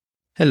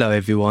Hello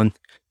everyone.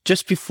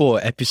 Just before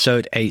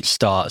episode 8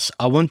 starts,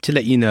 I want to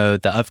let you know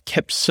that I've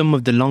kept some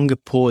of the longer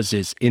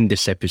pauses in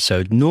this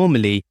episode.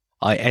 Normally,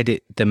 I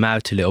edit them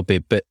out a little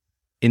bit, but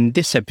in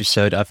this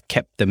episode, I've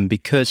kept them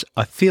because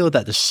I feel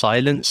that the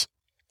silence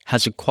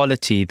has a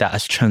quality that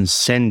has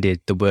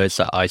transcended the words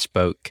that I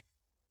spoke.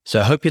 So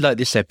I hope you like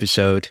this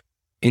episode.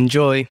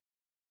 Enjoy.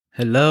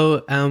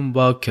 Hello and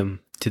welcome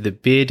to the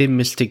Bearded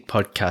Mystic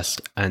podcast,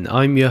 and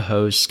I'm your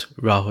host,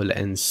 Rahul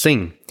N.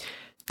 Singh.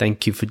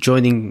 Thank you for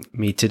joining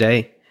me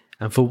today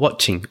and for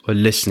watching or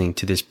listening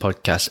to this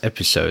podcast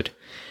episode.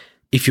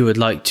 If you would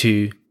like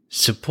to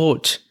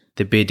support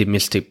the Bearded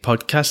Mystic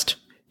podcast,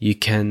 you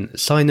can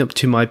sign up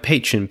to my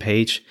Patreon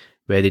page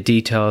where the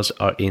details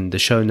are in the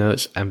show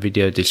notes and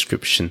video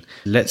description.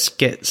 Let's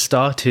get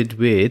started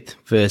with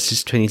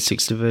verses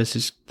 26 to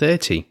verses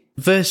 30.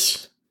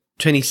 Verse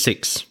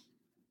 26,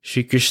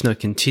 Sri Krishna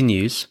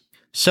continues,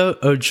 "So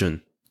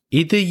Arjun,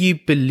 either you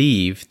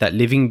believe that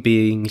living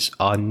beings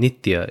are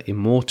nitya,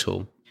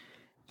 immortal,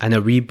 and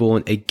are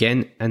reborn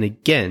again and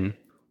again,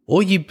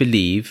 or you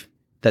believe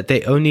that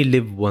they only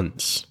live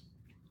once,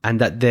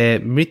 and that their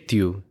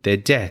mrityu, their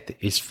death,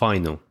 is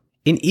final.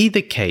 In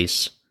either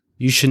case,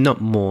 you should not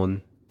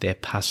mourn their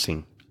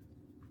passing."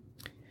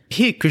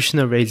 Here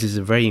Krishna raises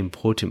a very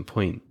important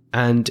point,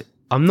 and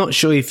I'm not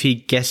sure if he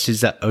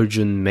guesses that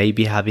Arjun may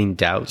be having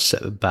doubts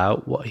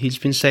about what he's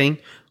been saying,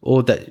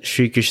 or that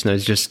Sri Krishna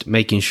is just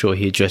making sure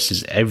he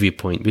addresses every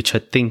point, which I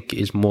think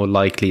is more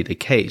likely the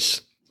case.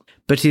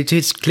 But it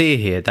is clear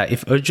here that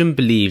if Arjun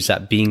believes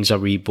that beings are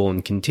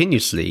reborn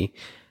continuously,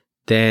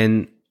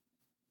 then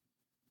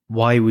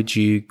why would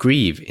you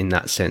grieve in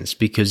that sense?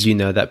 Because you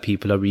know that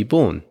people are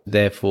reborn.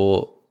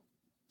 Therefore,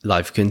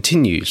 life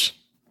continues.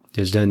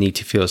 There's no need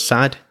to feel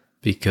sad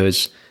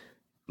because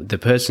the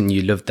person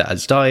you love that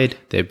has died,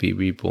 they'll be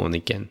reborn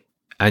again.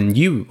 And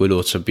you will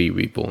also be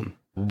reborn.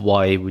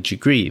 Why would you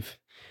grieve?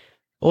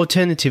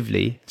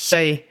 Alternatively,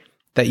 say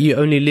that you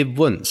only live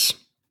once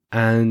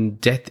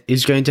and death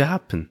is going to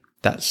happen.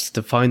 That's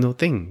the final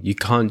thing. You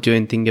can't do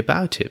anything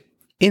about it.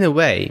 In a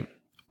way,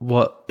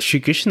 what Sri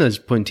Krishna is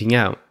pointing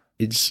out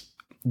is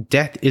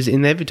death is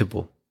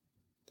inevitable,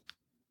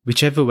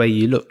 whichever way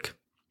you look.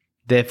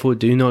 Therefore,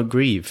 do not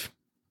grieve.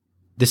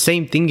 The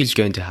same thing is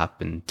going to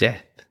happen,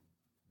 death,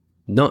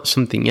 not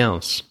something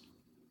else.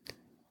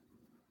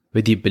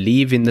 Whether you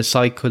believe in the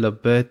cycle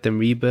of birth and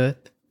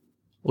rebirth,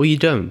 or you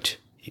don't,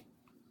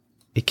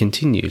 it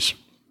continues.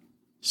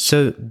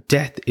 So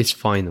death is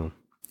final,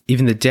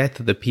 even the death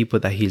of the people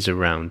that he's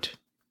around,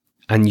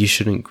 and you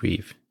shouldn't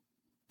grieve.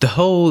 The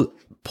whole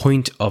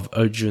point of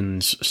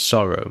Arjun's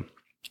sorrow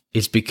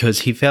is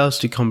because he fails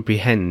to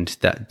comprehend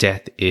that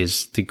death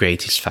is the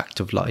greatest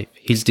fact of life.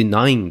 He's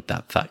denying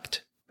that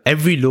fact.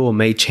 Every law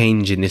may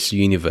change in this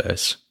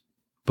universe,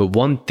 but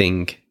one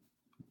thing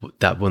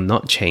that will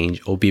not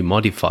change or be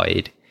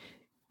modified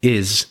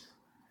is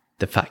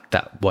the fact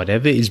that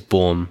whatever is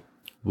born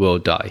will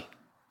die.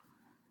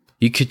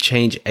 You could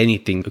change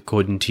anything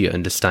according to your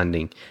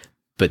understanding,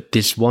 but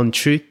this one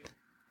truth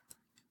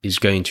is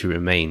going to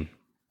remain.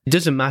 It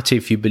doesn't matter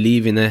if you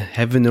believe in a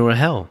heaven or a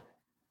hell,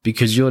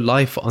 because your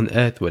life on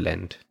earth will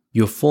end.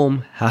 Your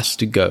form has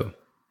to go.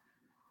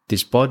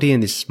 This body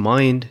and this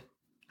mind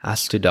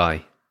has to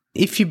die.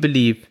 If you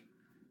believe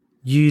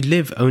you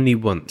live only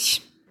once,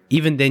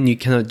 even then you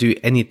cannot do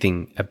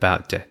anything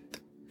about death.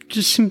 You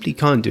just simply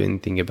can't do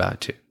anything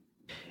about it.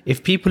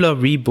 If people are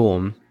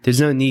reborn, there's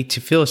no need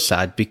to feel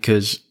sad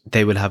because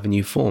they will have a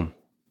new form.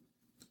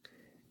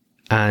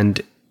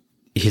 And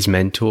his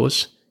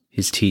mentors,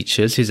 his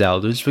teachers, his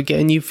elders will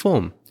get a new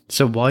form.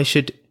 So why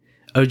should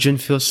Arjun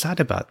feel sad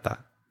about that?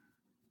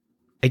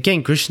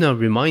 Again, Krishna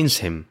reminds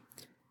him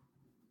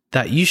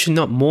that you should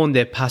not mourn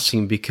their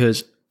passing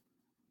because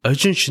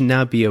Arjun should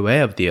now be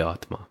aware of the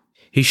Atma.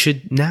 He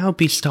should now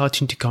be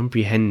starting to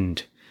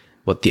comprehend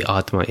what the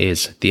Atma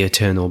is, the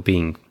eternal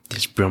being,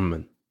 this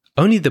Brahman.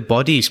 Only the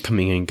body is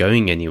coming and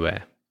going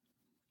anywhere.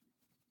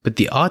 But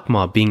the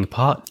Atma being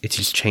part, it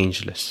is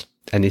changeless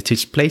and it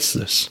is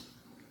placeless.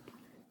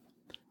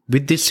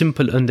 With this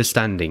simple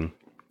understanding,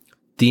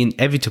 the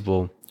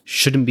inevitable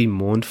shouldn't be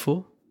mourned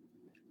for,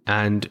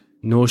 and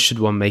nor should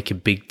one make a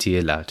big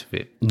deal out of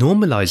it.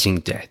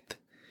 Normalizing death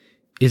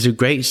is a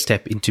great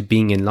step into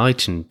being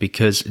enlightened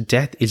because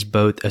death is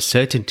both a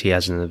certainty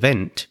as an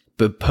event,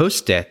 but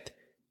post-death,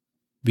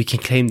 we can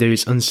claim there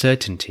is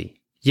uncertainty.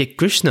 Yet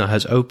Krishna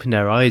has opened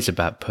our eyes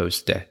about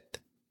post-death.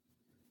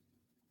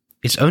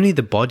 It's only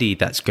the body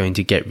that's going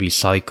to get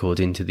recycled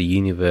into the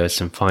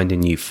universe and find a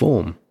new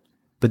form.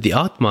 But the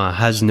Atma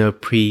has no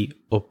pre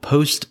or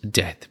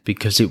post-death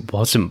because it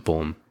wasn't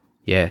born.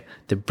 Yeah,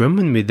 the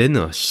Brahman within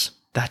us,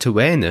 that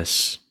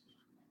awareness,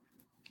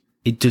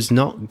 it does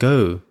not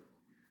go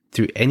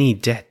through any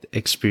death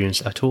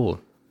experience at all.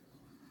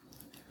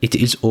 It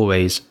is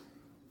always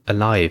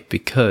alive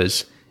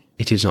because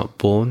it is not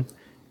born,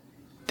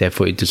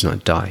 therefore it does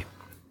not die.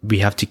 We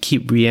have to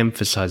keep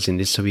re-emphasizing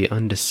this so we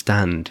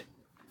understand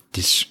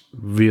this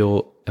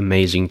real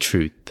amazing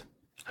truth.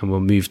 And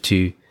we'll move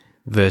to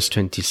verse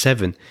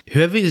 27.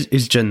 Whoever is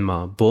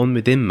Janma, born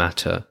within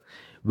matter,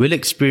 will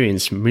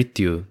experience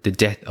mrityu, the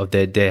death of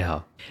their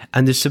deha,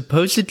 and the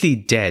supposedly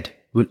dead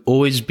will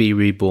always be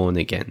reborn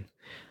again.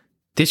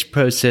 This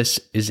process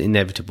is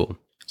inevitable,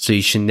 so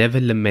you should never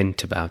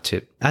lament about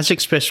it. As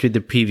expressed with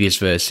the previous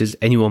verses,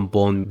 anyone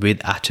born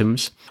with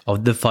atoms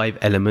of the 5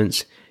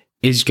 elements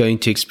is going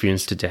to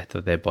experience the death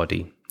of their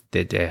body,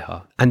 their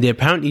deha, and the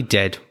apparently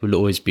dead will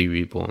always be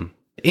reborn.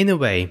 In a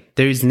way,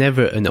 there is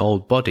never an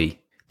old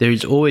body. There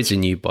is always a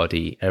new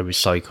body, a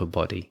recycled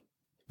body.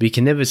 We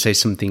can never say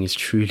something is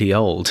truly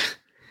old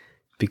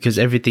because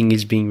everything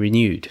is being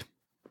renewed.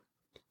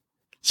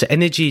 So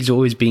energy is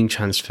always being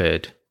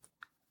transferred,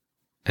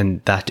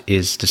 and that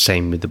is the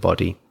same with the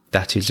body.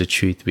 That is a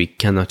truth we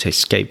cannot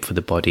escape for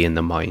the body and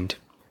the mind,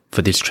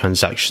 for this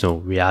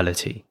transactional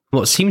reality.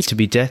 What seems to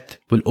be death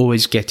will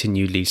always get a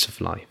new lease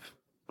of life.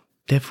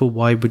 Therefore,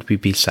 why would we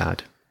be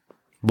sad?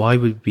 Why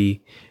would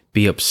we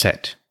be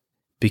upset?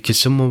 Because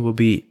someone will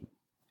be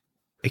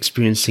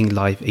experiencing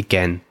life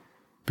again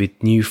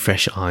with new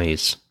fresh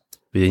eyes,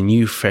 with a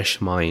new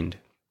fresh mind.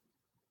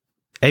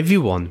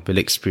 Everyone will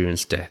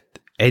experience death.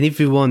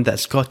 Everyone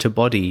that's got a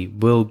body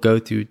will go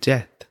through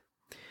death.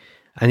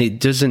 And it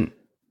doesn't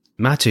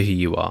matter who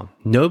you are.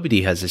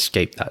 Nobody has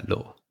escaped that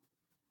law.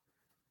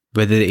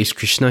 Whether it's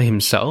Krishna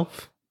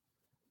himself,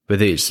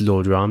 whether it's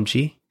Lord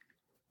Ramji,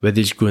 whether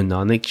it's Guru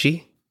Nanak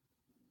Ji,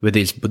 whether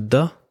it's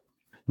Buddha,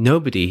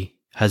 nobody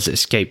has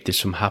escaped this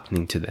from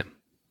happening to them.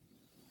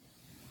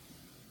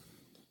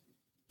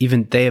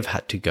 Even they have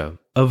had to go.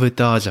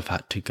 Avatars have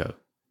had to go.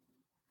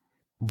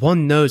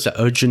 One knows that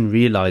Arjun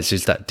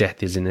realizes that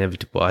death is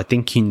inevitable. I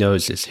think he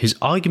knows this. His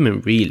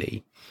argument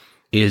really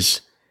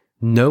is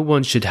no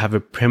one should have a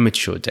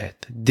premature death.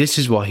 This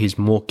is what he's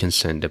more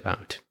concerned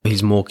about.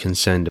 He's more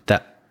concerned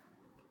that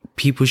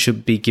people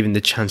should be given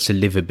the chance to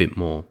live a bit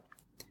more.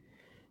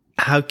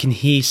 How can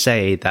he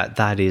say that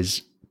that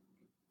is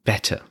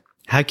better?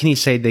 How can he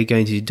say they're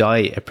going to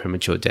die a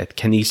premature death?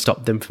 Can he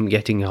stop them from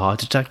getting a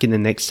heart attack in the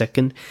next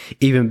second,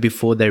 even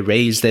before they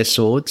raise their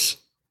swords?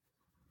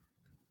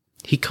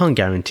 He can't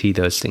guarantee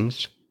those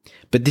things.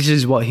 But this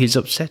is what he's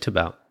upset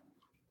about.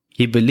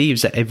 He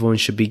believes that everyone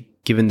should be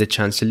given the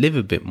chance to live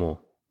a bit more.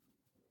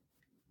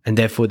 And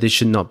therefore there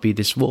should not be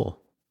this war.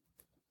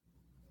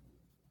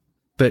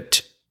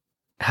 But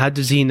how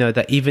does he know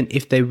that even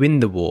if they win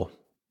the war,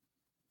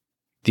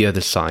 the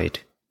other side,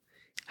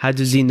 how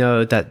does he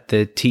know that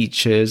the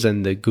teachers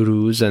and the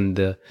gurus and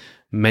the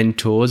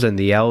mentors and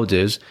the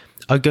elders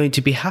are going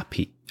to be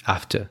happy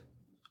after?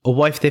 Or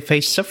what if they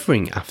face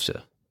suffering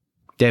after?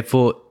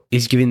 Therefore,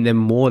 is giving them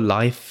more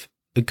life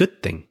a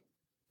good thing?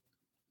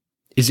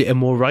 Is it a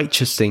more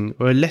righteous thing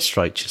or a less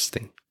righteous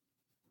thing?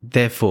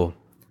 Therefore,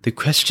 the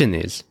question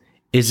is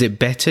it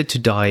better to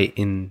die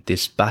in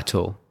this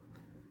battle?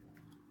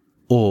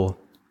 Or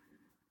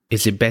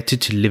is it better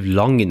to live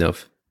long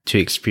enough to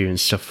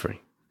experience suffering?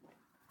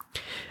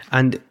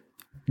 And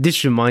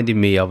this reminded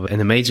me of an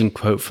amazing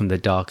quote from The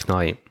Dark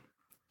Knight,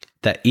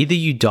 that either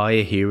you die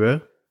a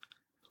hero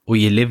or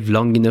you live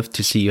long enough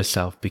to see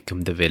yourself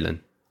become the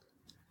villain.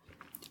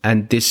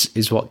 And this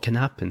is what can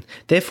happen.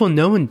 Therefore,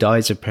 no one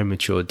dies a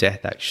premature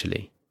death,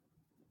 actually,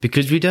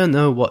 because we don't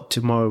know what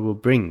tomorrow will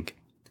bring.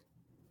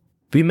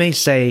 We may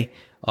say,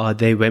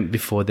 they went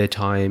before their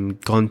time,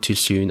 gone too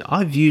soon.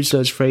 I've used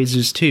those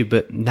phrases too,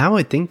 but now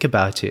I think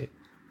about it,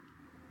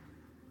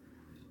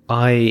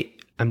 I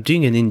am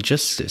doing an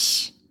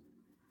injustice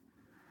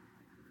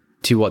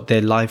to what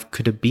their life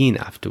could have been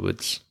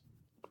afterwards.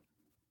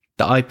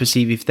 That I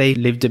perceive if they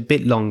lived a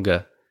bit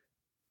longer,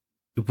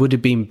 it would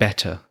have been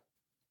better.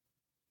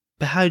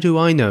 But how do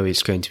I know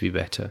it's going to be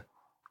better?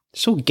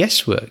 It's all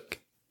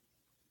guesswork.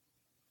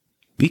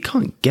 We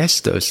can't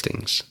guess those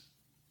things.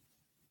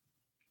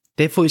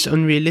 Therefore, it's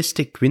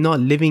unrealistic. We're not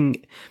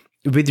living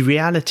with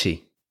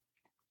reality.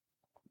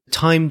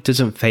 Time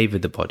doesn't favour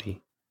the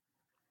body.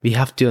 We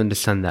have to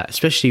understand that,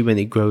 especially when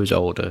it grows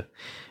older.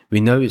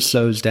 We know it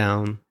slows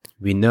down.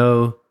 We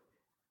know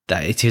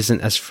that it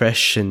isn't as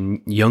fresh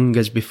and young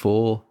as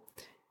before.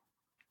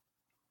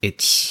 It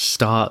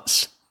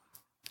starts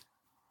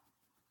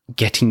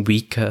getting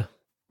weaker.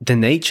 The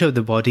nature of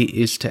the body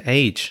is to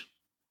age.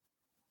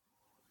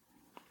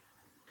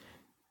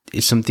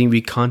 It's something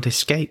we can't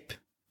escape.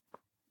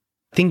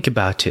 Think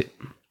about it.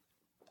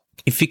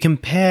 If you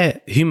compare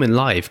human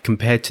life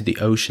compared to the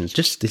oceans,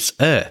 just this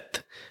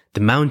earth,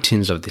 the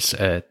mountains of this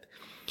earth,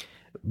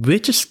 we're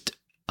just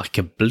like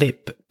a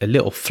blip, a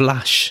little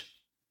flash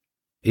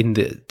in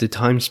the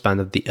time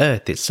span of the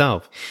earth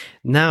itself.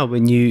 Now,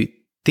 when you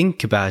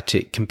think about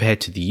it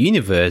compared to the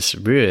universe,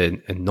 we're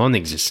a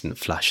non-existent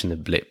flash and a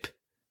blip.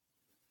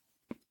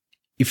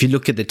 If you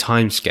look at the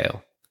time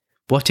scale,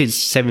 what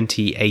is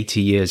 70,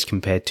 80 years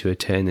compared to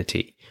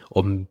eternity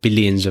or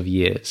billions of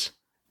years?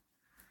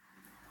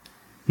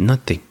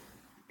 Nothing.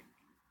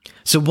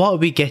 So what are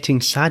we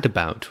getting sad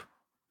about?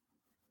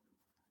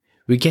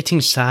 We're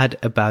getting sad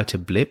about a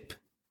blip?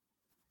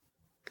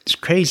 It's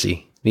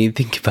crazy when you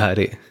think about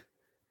it.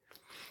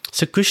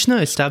 So Krishna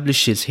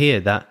establishes here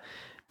that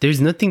there is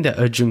nothing that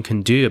Arjuna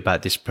can do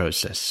about this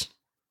process.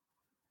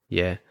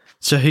 Yeah.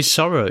 So his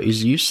sorrow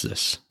is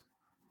useless.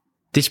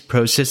 This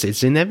process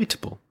is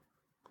inevitable.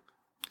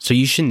 So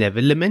you should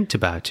never lament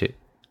about it.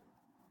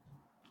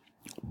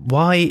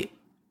 Why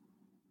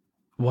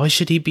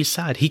should he be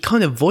sad? He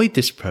can't avoid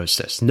this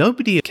process.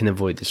 Nobody can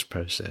avoid this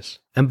process.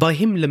 And by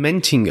him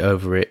lamenting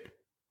over it,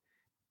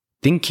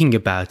 thinking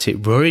about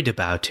it, worried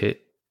about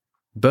it,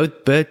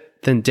 both birth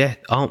and death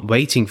aren't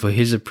waiting for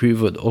his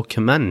approval or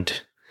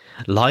command.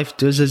 Life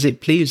does as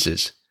it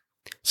pleases.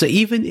 So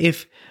even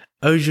if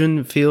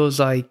Arjun feels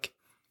like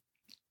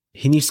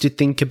he needs to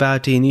think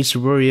about it, he needs to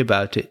worry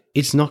about it,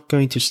 it's not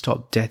going to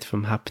stop death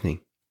from happening.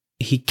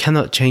 He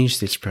cannot change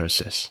this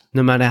process,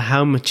 no matter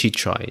how much he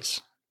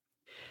tries.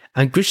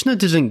 And Krishna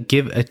doesn't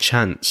give a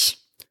chance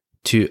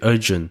to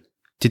Arjun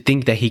to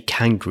think that he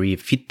can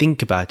grieve. If you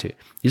think about it,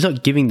 he's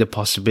not giving the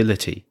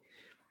possibility.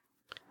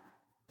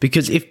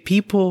 Because if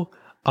people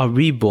are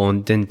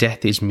reborn, then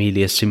death is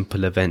merely a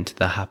simple event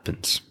that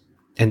happens.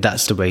 And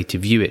that's the way to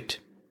view it.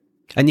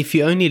 And if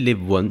you only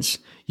live once,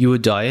 you will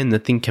die and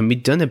nothing can be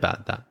done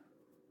about that.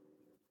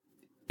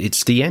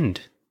 It's the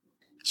end.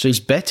 So it's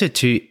better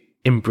to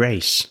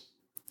embrace.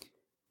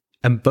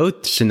 And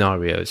both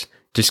scenarios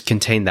just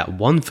contain that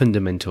one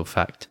fundamental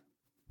fact,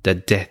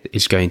 that death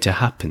is going to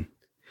happen.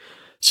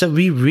 So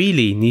we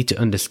really need to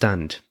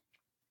understand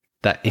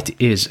that it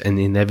is an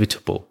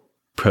inevitable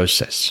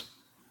process.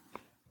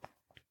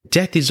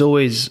 Death is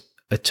always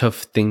a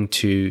tough thing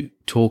to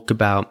talk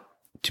about,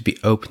 to be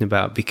open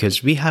about,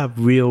 because we have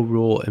real,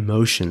 raw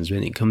emotions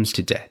when it comes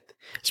to death,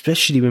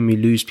 especially when we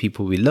lose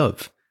people we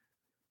love.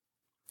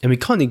 And we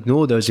can't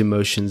ignore those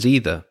emotions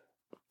either.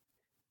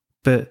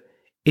 But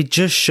it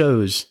just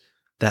shows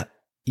that,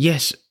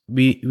 yes,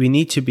 we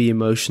need to be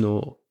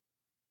emotional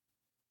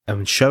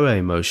and show our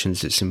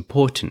emotions. It's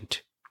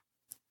important.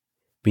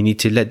 We need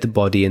to let the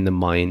body and the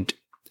mind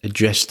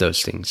address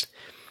those things.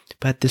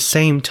 But at the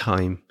same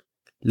time,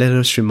 let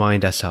us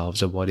remind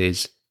ourselves of what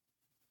is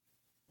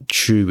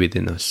true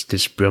within us,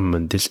 this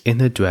Brahman, this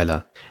inner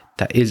dweller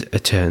that is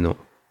eternal,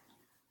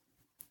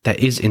 that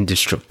is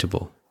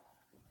indestructible.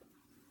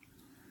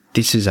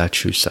 This is our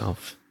true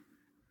self.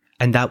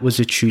 And that was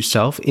a true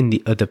self in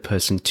the other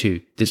person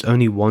too. There's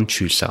only one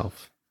true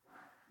self.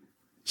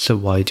 So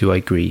why do I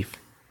grieve?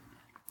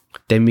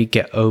 Then we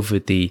get over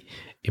the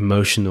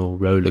emotional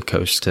roller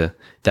coaster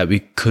that we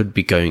could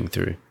be going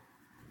through.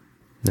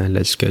 Now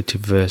let's go to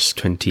verse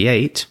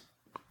 28.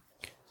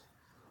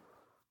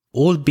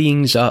 All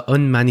beings are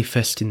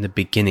unmanifest in the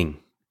beginning,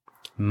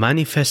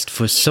 manifest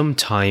for some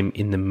time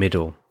in the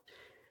middle,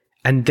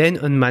 and then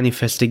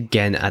unmanifest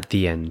again at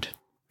the end.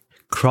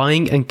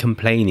 Crying and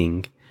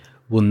complaining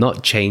will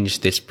not change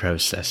this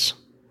process.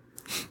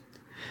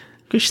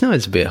 Krishna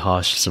is a bit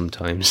harsh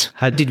sometimes.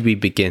 How did we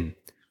begin?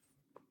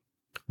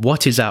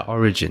 What is our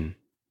origin?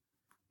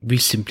 We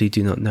simply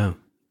do not know.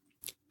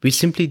 We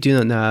simply do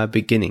not know our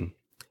beginning.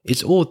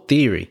 It's all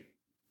theory.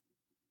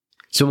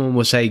 Someone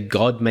will say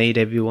God made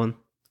everyone.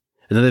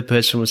 Another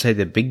person will say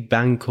the Big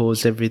Bang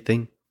caused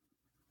everything.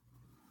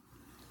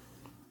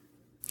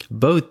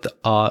 Both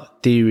are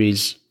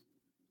theories.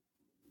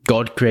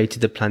 God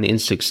created the planet in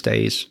 6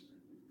 days.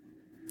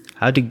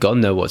 How did God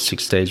know what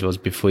 6 days was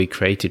before he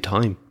created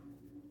time?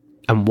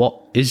 And what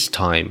is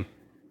time?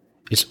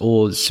 It's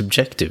all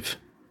subjective.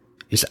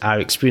 It's our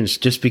experience.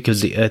 Just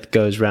because the earth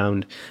goes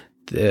round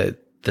the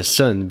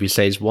sun, we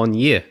say it's 1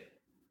 year.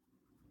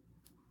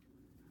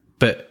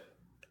 But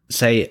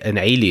say an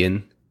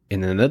alien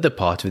in another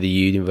part of the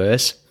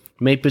universe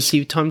may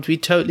perceive time to be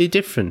totally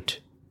different.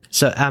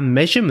 So our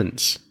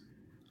measurements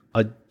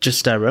are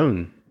just our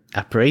own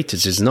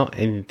apparatus. It's not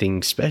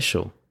anything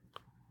special.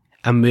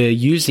 And we're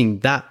using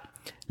that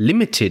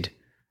limited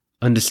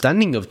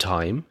understanding of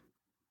time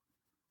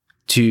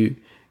to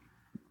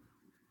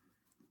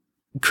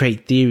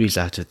create theories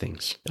out of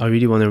things. I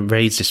really want to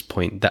raise this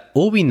point that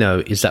all we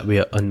know is that we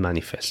are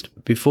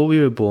unmanifest. Before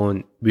we were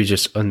born, we were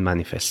just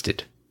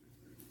unmanifested.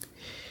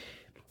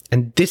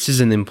 And this is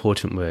an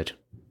important word.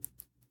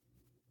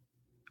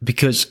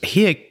 Because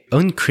here,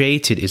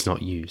 uncreated is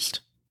not used.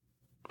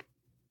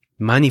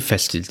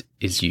 Manifested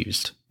is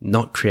used,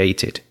 not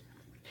created.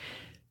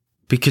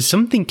 Because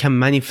something can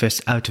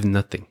manifest out of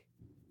nothing.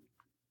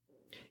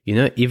 You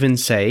know, even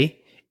say,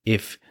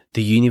 if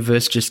the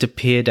universe just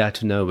appeared out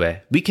of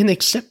nowhere, we can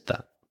accept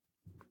that.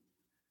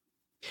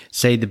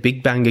 Say the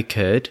Big Bang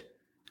occurred,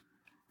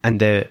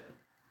 and an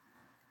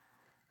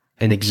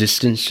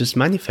existence just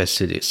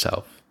manifested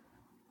itself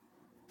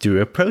through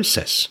a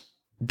process.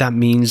 That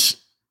means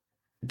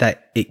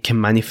that it can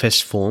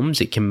manifest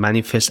forms, it can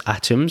manifest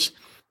atoms,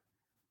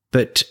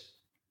 but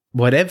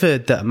whatever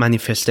that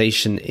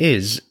manifestation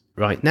is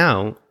right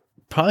now,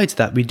 prior to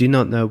that, we do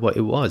not know what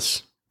it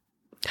was,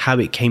 how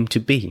it came to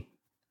be.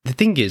 The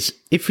thing is,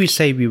 if we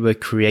say we were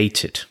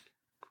created,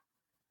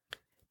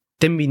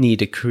 then we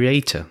need a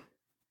creator.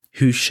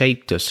 Who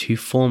shaped us? Who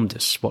formed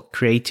us? What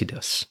created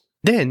us?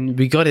 Then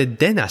we got to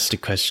then ask the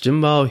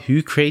question, well,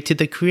 who created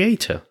the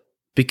creator?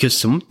 Because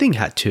something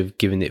had to have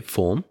given it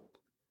form.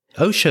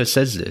 Osho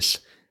says this,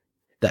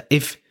 that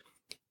if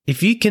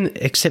you can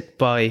accept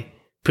by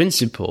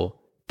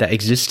principle that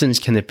existence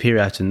can appear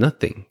out of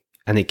nothing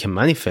and it can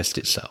manifest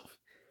itself,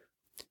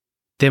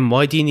 then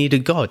why do you need a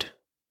God?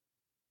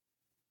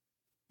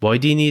 Why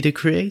do you need a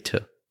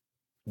creator?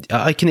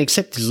 I can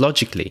accept this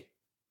logically.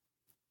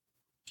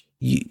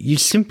 You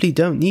simply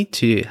don't need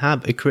to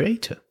have a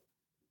creator.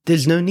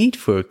 There's no need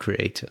for a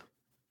creator.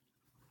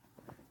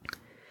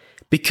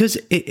 Because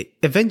it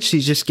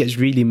eventually just gets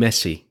really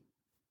messy.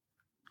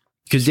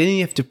 Because then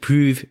you have to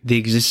prove the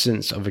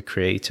existence of a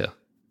creator.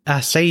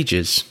 Our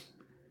sages,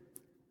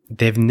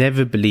 they've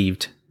never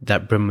believed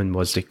that Brahman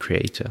was the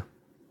creator.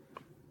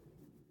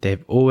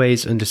 They've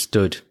always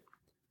understood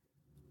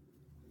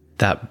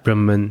that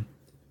Brahman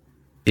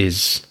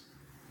is,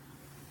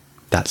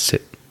 that's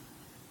it.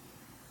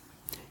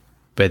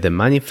 Whether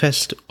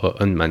manifest or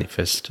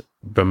unmanifest,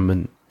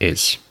 Brahman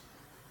is.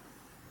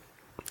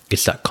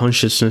 It's that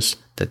consciousness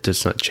that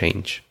does not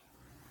change.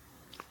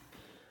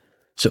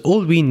 So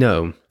all we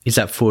know is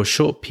that for a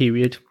short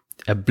period,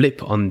 a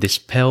blip on this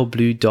pale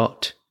blue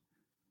dot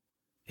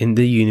in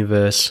the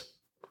universe,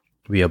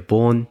 we are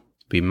born,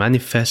 we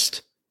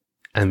manifest,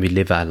 and we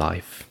live our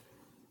life.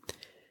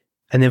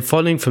 And then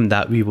following from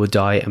that, we will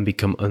die and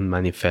become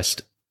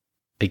unmanifest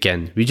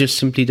again. We just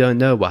simply don't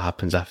know what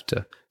happens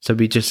after. So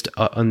we just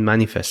are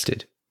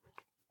unmanifested.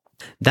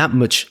 That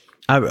much,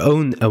 our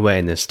own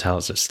awareness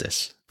tells us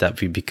this, that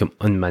we become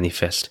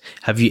unmanifest.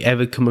 Have you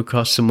ever come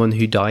across someone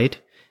who died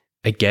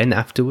again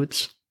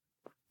afterwards?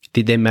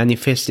 Did they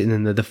manifest in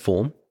another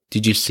form?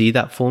 Did you see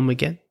that form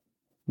again?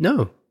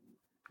 No.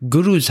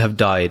 Gurus have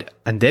died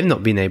and they've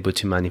not been able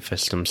to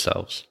manifest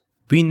themselves.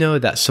 We know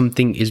that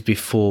something is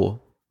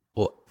before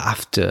or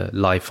after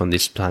life on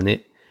this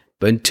planet,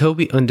 but until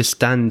we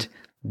understand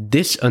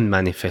this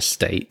unmanifest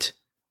state,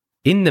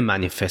 in the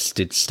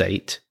manifested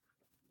state,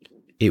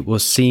 it will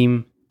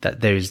seem that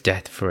there is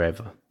death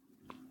forever.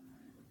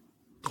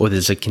 Or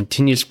there's a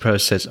continuous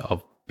process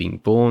of being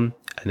born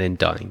and then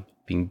dying,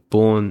 being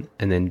born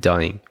and then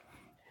dying.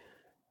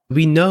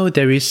 We know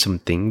there is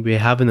something, we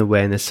have an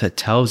awareness that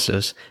tells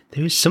us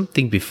there is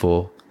something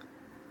before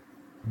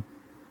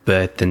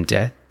birth and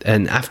death,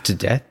 and after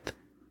death,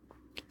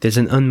 there's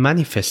an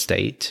unmanifest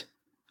state.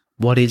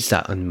 What is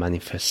that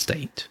unmanifest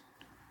state?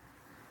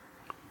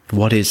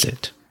 What is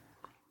it?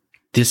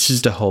 This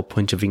is the whole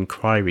point of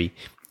inquiry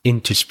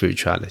into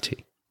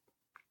spirituality.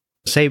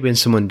 Say when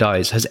someone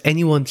dies, has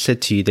anyone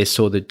said to you they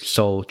saw the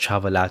soul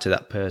travel out of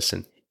that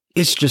person?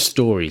 It's just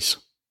stories.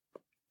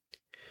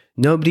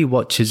 Nobody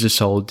watches the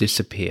soul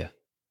disappear.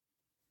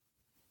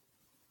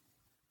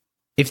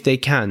 If they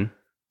can,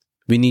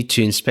 we need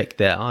to inspect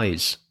their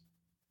eyes.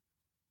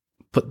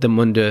 Put them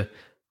under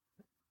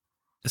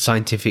a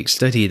scientific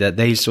study that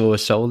they saw a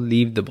soul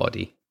leave the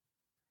body.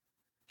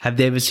 Have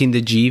they ever seen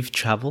the Jeev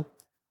travel?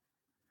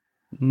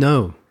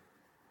 No.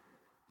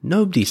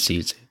 Nobody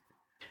sees it.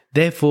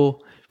 Therefore,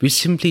 we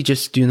simply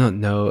just do not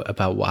know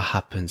about what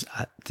happens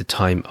at the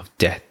time of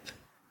death.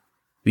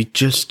 We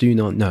just do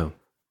not know.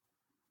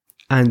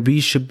 And we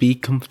should be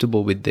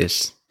comfortable with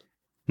this,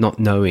 not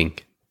knowing.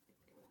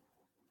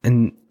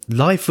 And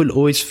life will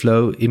always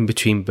flow in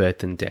between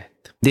birth and death.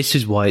 This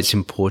is why it's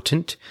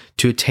important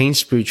to attain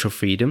spiritual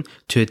freedom,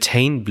 to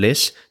attain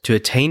bliss, to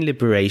attain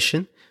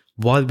liberation,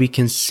 while we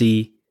can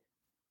see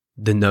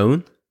the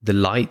known, the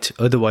light.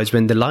 Otherwise,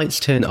 when the lights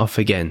turn off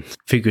again,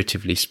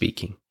 figuratively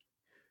speaking,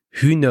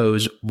 who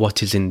knows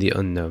what is in the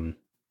unknown?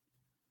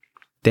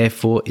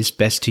 Therefore, it's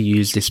best to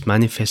use this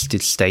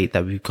manifested state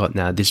that we've got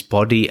now, this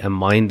body and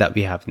mind that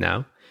we have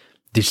now,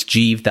 this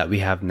Jeev that we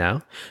have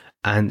now,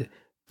 and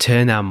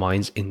turn our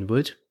minds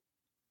inward,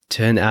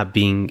 turn our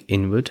being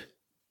inward,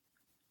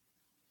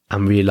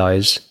 and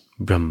realize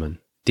Brahman,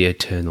 the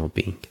eternal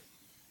being.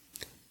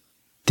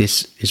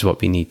 This is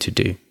what we need to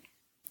do.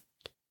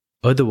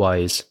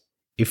 Otherwise,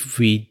 if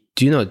we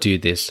do not do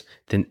this,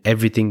 then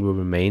everything will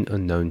remain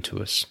unknown to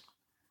us.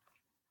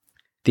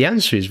 The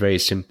answer is very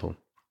simple.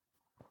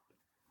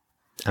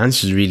 The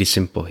answer is really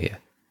simple here.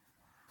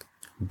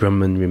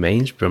 Brahman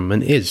remains,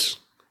 Brahman is.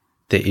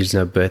 There is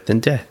no birth and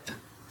death.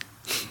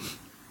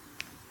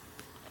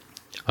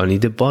 Only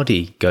the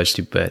body goes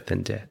to birth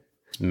and death.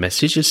 The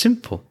message is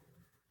simple.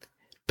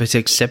 But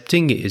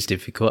accepting it is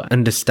difficult,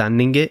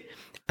 understanding it,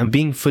 and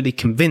being fully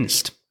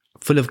convinced,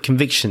 full of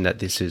conviction that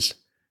this is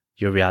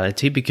your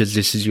reality because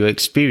this is your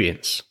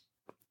experience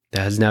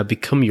that has now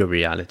become your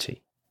reality.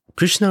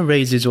 Krishna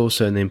raises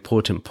also an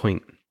important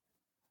point.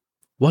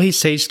 What he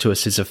says to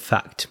us is a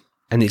fact,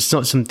 and it's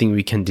not something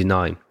we can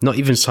deny, not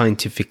even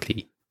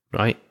scientifically,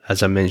 right?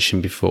 As I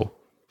mentioned before.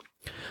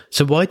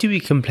 So why do we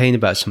complain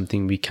about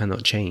something we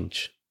cannot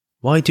change?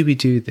 Why do we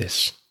do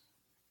this?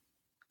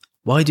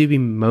 Why do we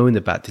moan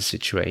about the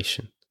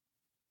situation?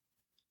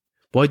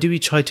 Why do we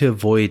try to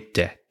avoid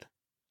death?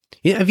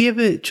 You know, have you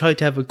ever tried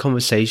to have a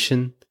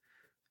conversation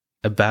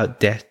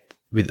about death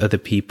with other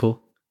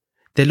people?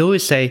 They'll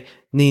always say,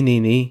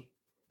 ni,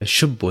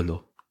 shubh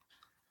bolo.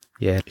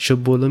 Yeah,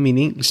 shubh bolo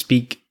meaning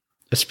speak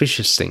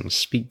auspicious things,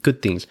 speak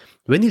good things.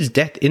 When is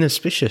death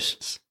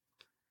inauspicious?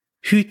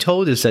 Who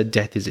told us that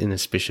death is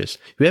inauspicious?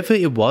 Whoever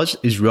it was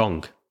is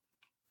wrong.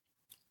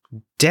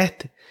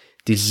 Death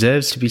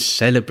deserves to be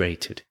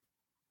celebrated.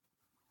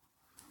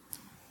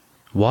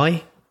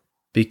 Why?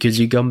 because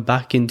you've gone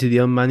back into the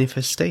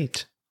unmanifest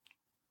state.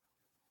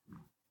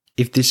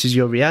 If this is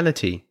your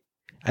reality,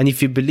 and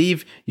if you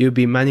believe you'll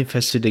be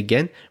manifested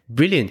again,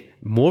 brilliant.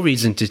 More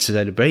reason to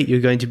celebrate. You're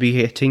going to be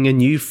getting a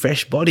new,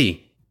 fresh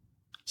body.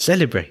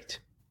 Celebrate.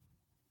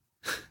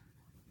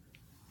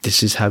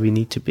 This is how we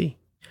need to be.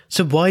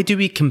 So why do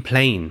we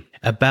complain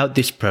about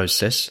this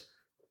process?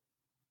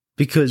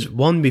 Because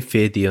one, we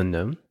fear the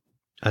unknown,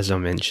 as I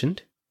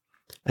mentioned.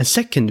 And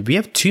second, we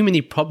have too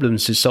many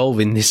problems to solve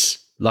in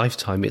this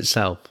lifetime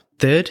itself.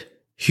 Third,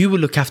 who will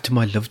look after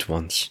my loved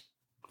ones?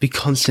 We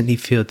constantly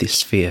feel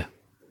this fear.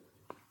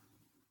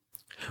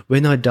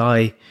 When I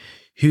die,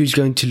 who's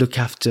going to look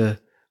after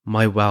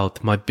my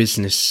wealth, my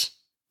business,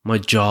 my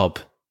job?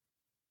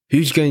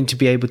 Who's going to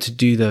be able to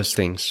do those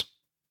things?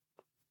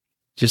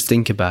 Just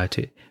think about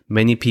it.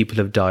 Many people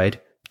have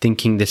died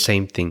thinking the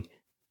same thing.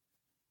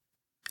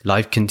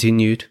 Life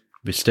continued.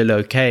 We're still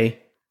okay.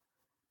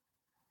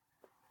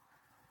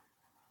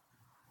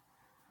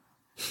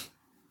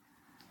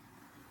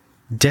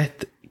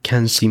 Death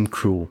can seem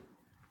cruel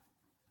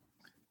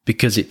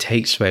because it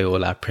takes away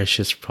all our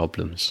precious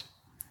problems.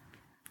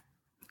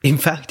 In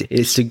fact,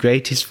 it's the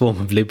greatest form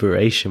of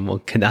liberation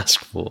one can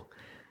ask for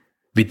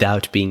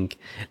without being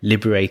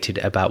liberated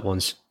about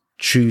one's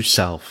true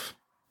self.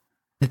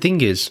 The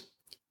thing is,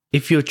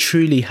 if you're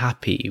truly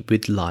happy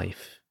with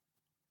life,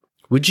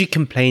 would you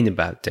complain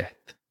about death?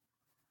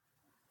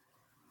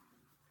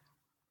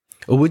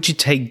 Or would you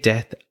take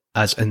death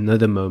as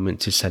another moment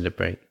to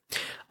celebrate?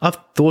 I've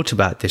thought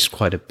about this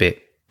quite a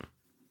bit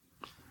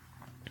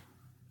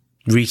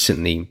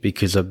recently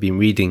because I've been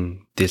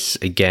reading this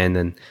again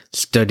and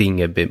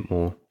studying a bit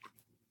more.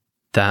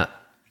 That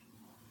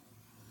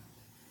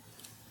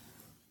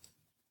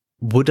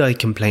would I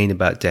complain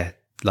about death?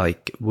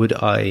 Like, would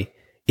I,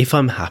 if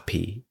I'm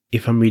happy,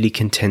 if I'm really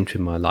content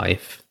with my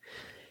life,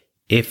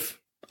 if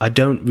I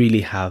don't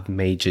really have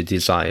major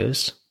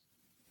desires,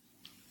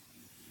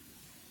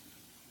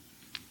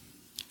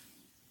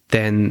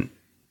 then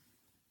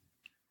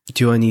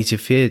do I need to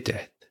fear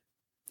death?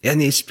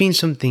 And it's been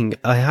something,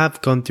 I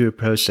have gone through a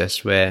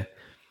process where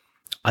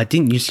I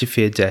didn't used to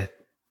fear death.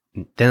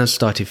 Then I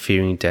started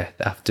fearing death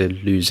after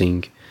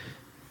losing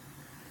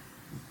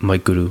my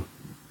guru.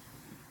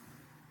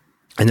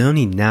 And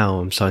only now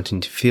I'm starting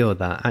to feel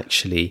that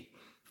actually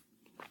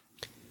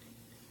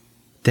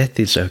death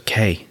is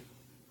okay.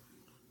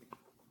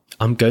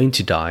 I'm going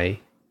to die.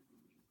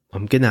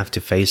 I'm going to have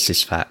to face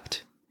this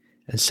fact.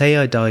 And say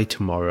I die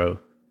tomorrow.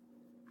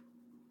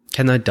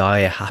 Can I die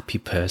a happy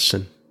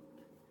person?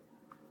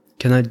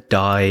 Can I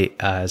die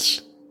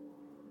as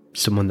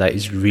someone that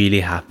is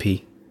really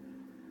happy,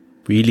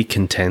 really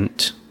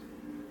content?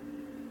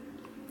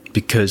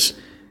 Because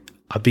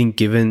I've been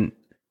given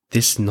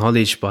this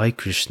knowledge by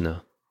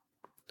Krishna,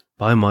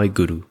 by my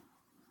Guru,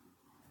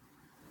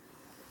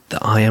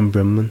 that I am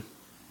Brahman.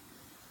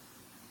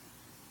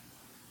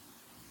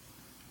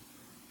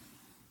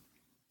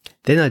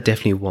 Then I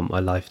definitely want my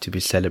life to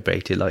be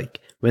celebrated. Like,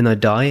 when I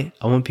die,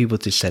 I want people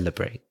to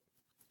celebrate.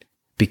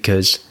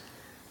 Because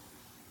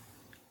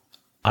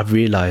I've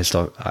realized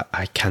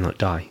I cannot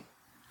die.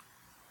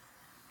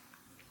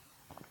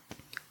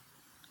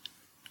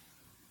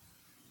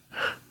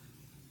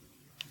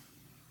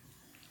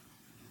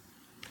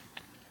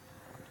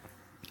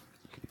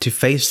 To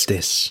face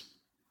this,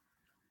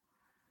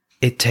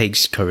 it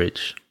takes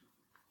courage.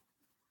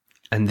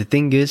 And the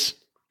thing is,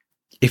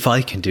 if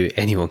I can do it,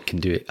 anyone can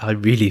do it. I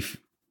really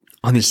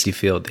honestly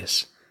feel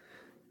this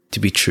to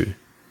be true.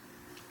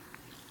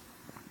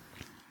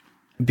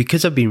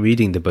 Because I've been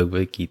reading the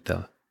Bhagavad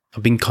Gita,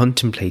 I've been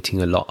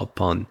contemplating a lot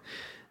upon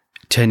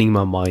turning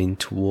my mind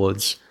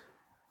towards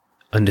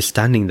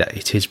understanding that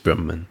it is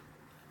Brahman.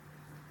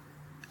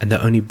 And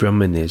that only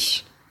Brahman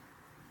is.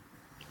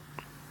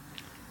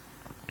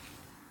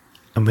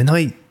 And when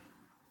I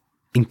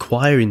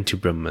inquire into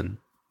Brahman,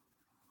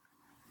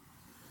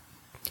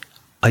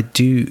 I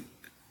do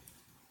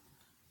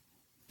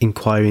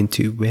inquire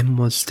into when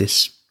was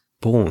this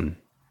born?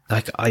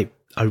 Like I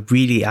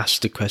really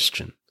ask the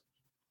question.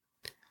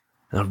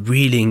 And I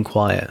really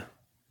inquire.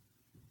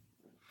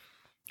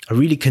 I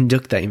really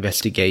conduct that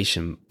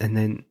investigation. And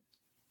then,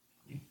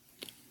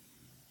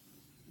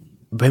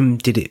 when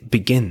did it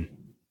begin?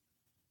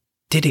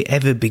 Did it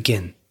ever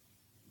begin?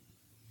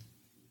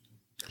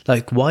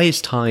 Like, why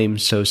is time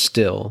so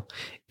still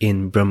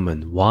in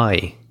Brahman?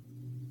 Why?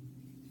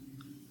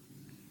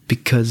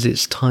 Because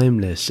it's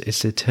timeless,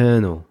 it's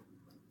eternal.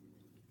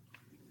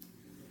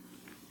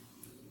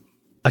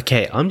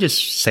 Okay, I'm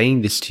just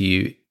saying this to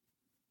you,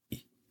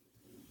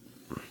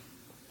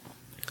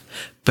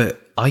 but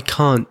I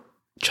can't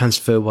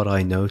transfer what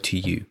I know to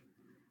you.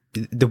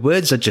 The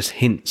words are just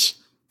hints,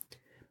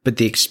 but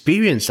the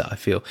experience that I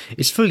feel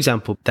is, for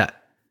example,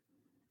 that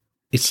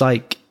it's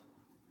like,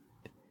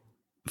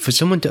 for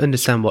someone to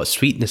understand what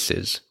sweetness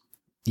is,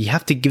 you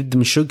have to give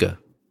them sugar,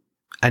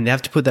 and they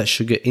have to put that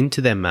sugar into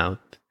their mouth.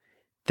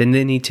 Then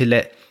they need to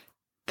let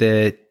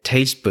the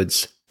taste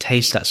buds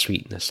taste that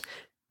sweetness.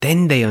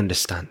 Then they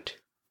understand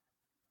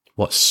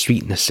what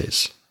sweetness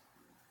is.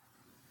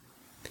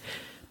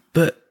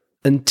 But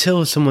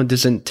until someone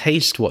doesn't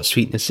taste what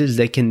sweetness is,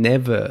 they can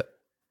never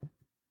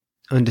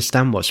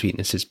understand what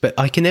sweetness is. But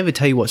I can never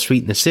tell you what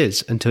sweetness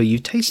is until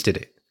you've tasted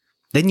it.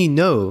 Then you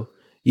know,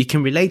 you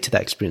can relate to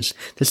that experience.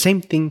 The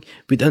same thing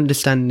with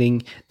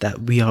understanding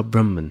that we are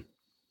Brahman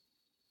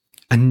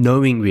and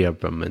knowing we are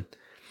Brahman.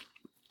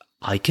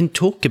 I can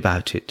talk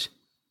about it,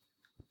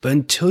 but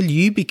until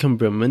you become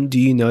Brahman, do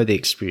you know the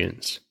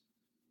experience?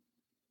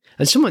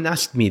 And someone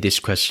asked me this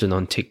question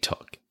on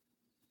TikTok,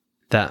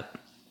 that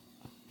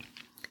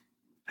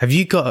have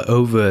you got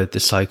over the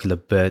cycle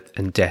of birth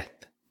and death?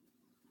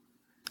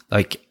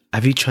 Like,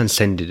 have you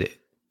transcended it?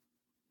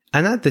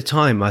 And at the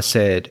time I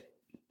said,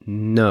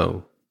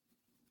 no,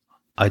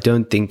 I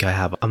don't think I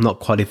have. I'm not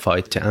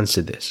qualified to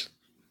answer this.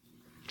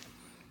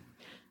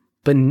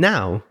 But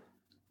now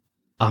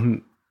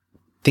I'm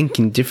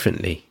thinking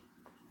differently.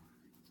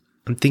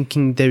 I'm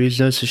thinking there is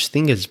no such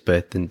thing as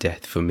birth and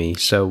death for me.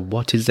 So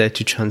what is there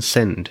to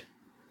transcend?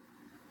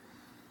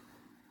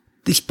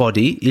 This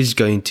body is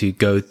going to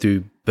go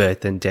through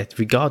birth and death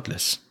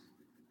regardless.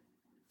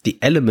 The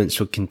elements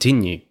will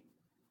continue.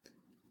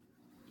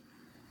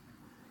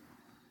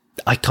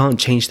 I can't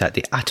change that.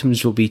 The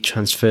atoms will be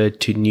transferred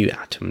to new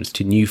atoms,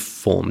 to new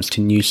forms,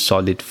 to new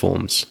solid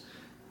forms.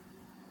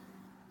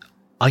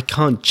 I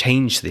can't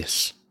change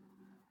this.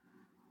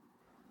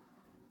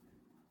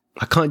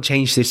 I can't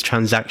change this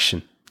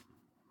transaction.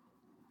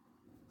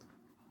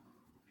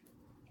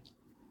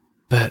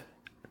 But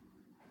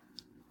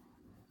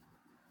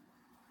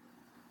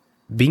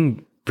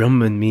being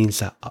Brahman means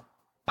that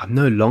I'm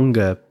no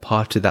longer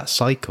part of that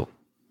cycle.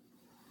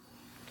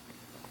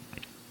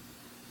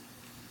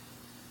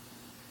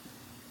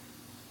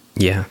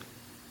 Yeah.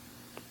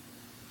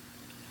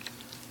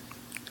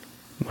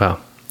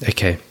 Well,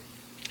 okay.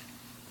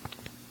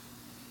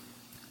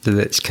 So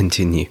let's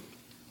continue.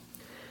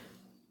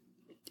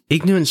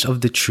 Ignorance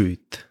of the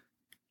truth.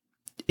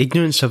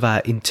 Ignorance of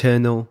our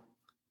internal,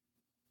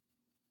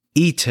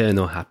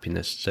 eternal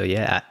happiness. So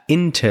yeah, our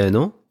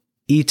internal,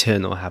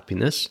 eternal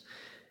happiness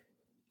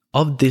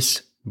of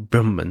this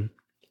Brahman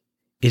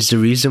is the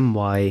reason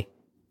why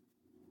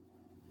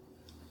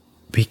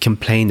we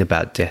complain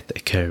about death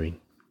occurring,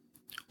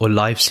 or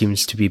life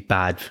seems to be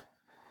bad.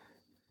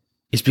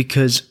 It's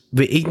because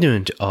we're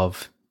ignorant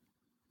of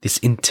this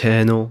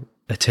internal,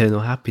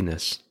 eternal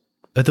happiness.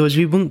 Otherwise,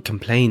 we wouldn't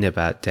complain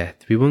about death.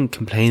 We wouldn't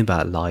complain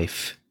about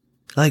life.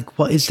 Like,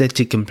 what is there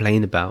to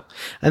complain about?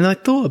 And I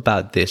thought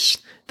about this,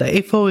 that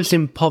if I was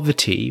in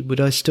poverty, would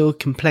I still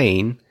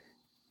complain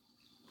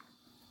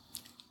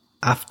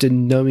after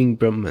knowing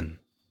Brahman?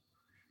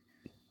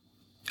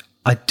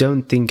 I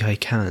don't think I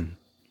can.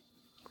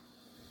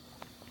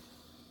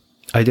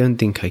 I don't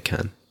think I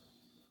can.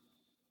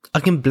 I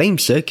can blame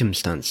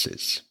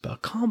circumstances, but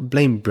I can't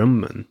blame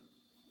Brahman.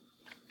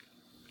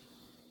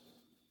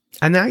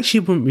 And I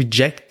actually wouldn't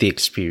reject the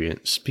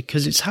experience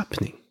because it's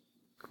happening.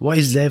 What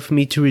is there for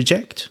me to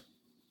reject?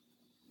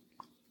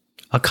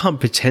 I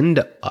can't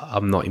pretend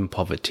I'm not in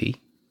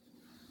poverty.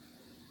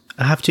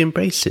 I have to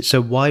embrace it.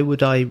 So why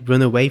would I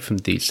run away from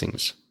these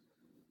things?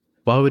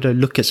 Why would I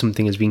look at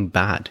something as being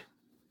bad?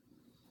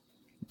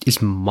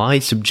 It's my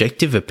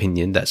subjective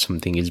opinion that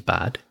something is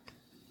bad.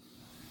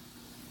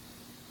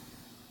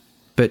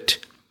 But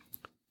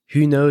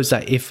who knows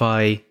that if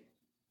I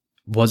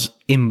was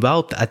in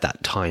wealth at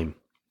that time,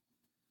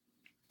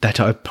 that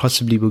I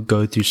possibly would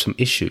go through some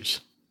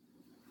issues.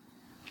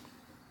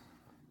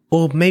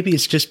 Or maybe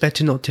it's just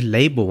better not to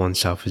label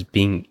oneself as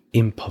being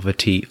in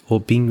poverty or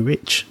being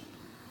rich.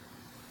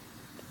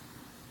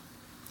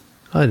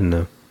 I don't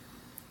know.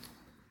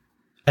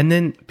 And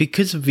then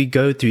because we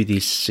go through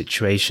these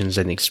situations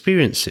and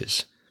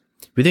experiences,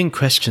 we then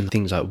question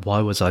things like,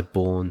 why was I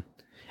born?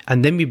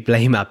 And then we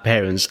blame our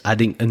parents,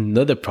 adding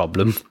another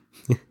problem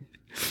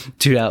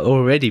to our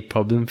already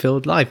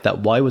problem-filled life. That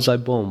why was I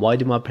born? Why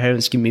did my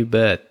parents give me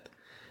birth?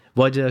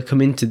 Why did I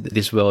come into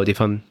this world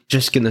if I'm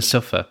just going to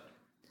suffer?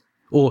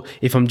 Or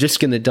if I'm just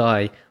going to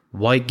die,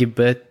 why give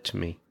birth to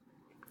me?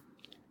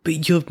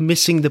 But you're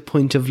missing the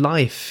point of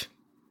life.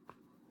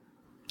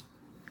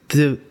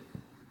 The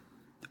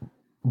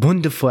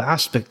wonderful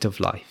aspect of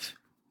life.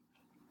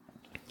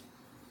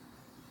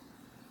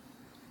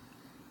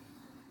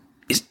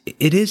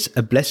 It is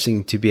a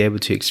blessing to be able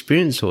to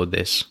experience all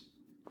this.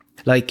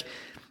 Like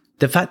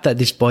the fact that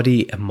this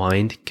body and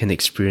mind can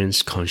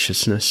experience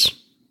consciousness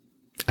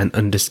and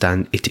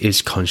understand it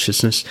is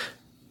consciousness.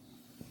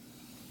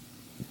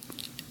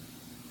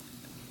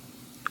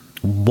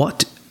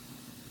 What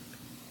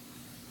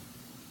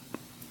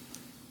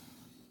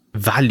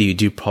value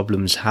do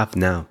problems have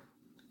now?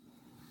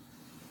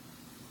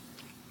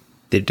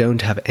 They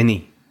don't have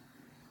any.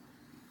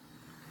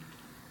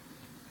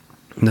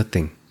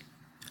 Nothing.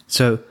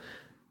 So,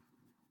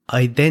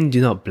 I then do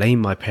not blame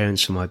my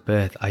parents for my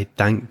birth. I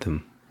thank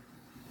them.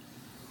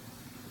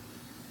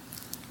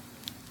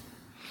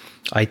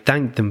 I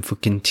thank them for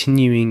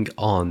continuing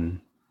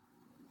on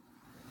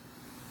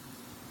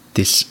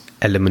this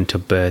element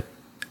of birth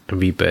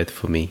and rebirth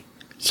for me,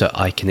 so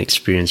I can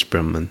experience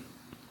Brahman.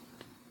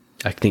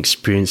 I can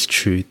experience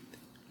truth.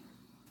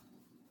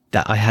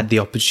 that I had the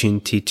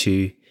opportunity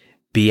to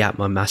be at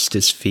my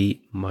master's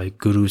feet, my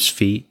guru's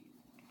feet,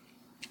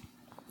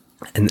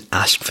 and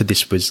ask for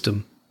this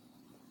wisdom,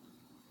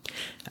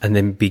 and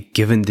then be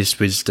given this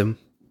wisdom.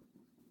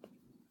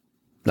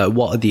 Like,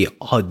 what are the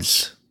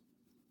odds?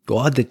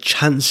 What are the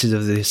chances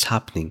of this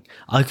happening?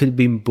 I could have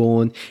been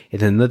born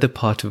in another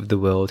part of the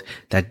world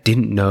that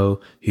didn't know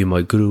who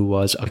my guru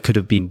was. I could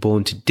have been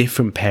born to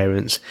different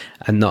parents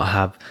and not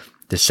have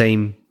the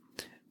same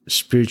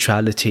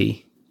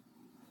spirituality.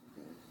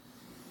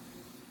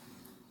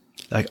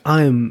 Like,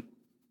 I am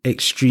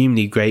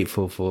extremely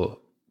grateful for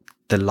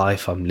the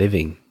life I'm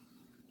living.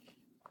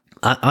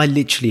 I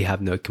literally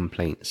have no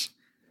complaints.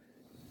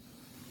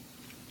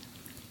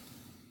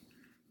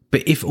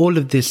 But if all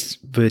of this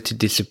were to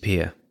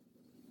disappear,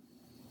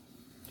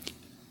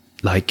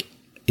 like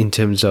in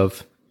terms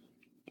of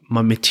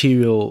my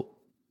material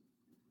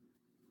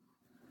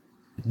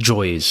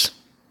joys,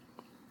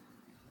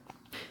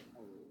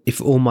 if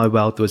all my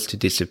wealth was to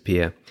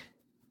disappear,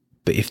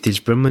 but if this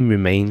Brahman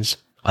remains,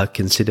 I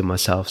consider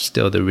myself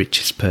still the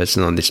richest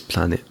person on this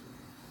planet.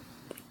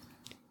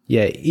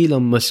 Yeah,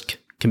 Elon Musk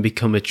can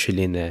become a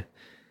trillionaire.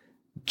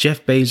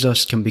 Jeff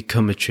Bezos can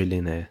become a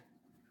trillionaire.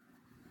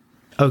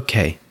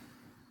 Okay.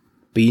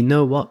 But you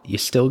know what? You're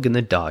still going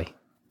to die.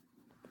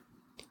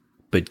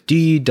 But do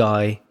you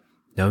die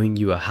knowing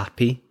you are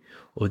happy?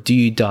 Or do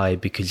you die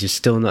because you're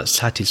still not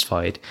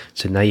satisfied,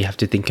 so now you have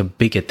to think of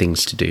bigger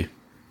things to do?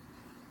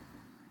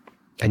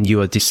 And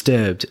you are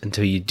disturbed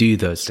until you do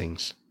those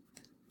things.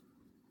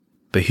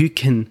 But who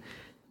can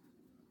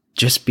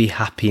just be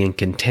happy and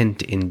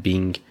content in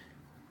being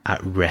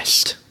at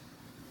rest?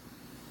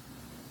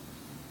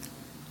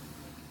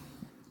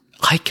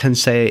 I can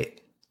say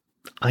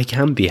I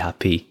can be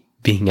happy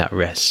being at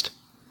rest.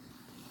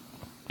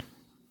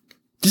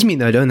 Doesn't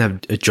mean I don't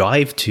have a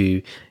drive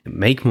to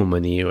make more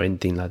money or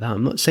anything like that.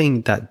 I'm not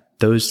saying that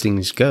those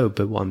things go,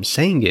 but what I'm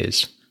saying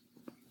is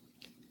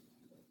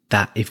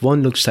that if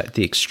one looks at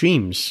the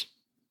extremes,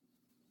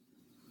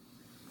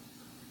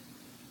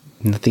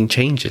 nothing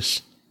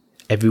changes.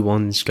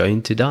 Everyone's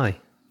going to die.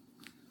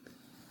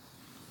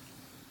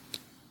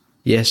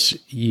 Yes,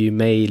 you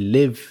may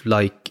live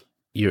like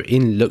you're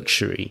in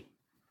luxury,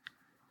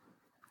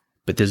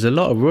 but there's a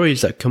lot of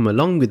worries that come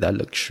along with that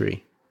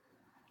luxury.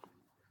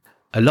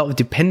 A lot of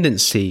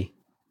dependency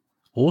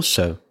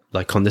also,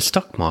 like on the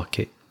stock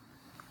market.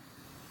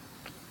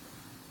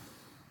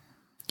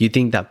 Do you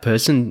think that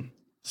person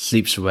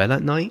sleeps well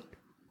at night?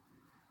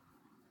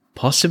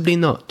 Possibly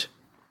not.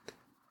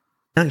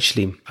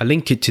 Actually, I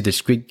link it to the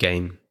Squid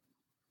Game.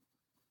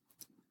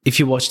 If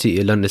you watched it,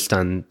 you'll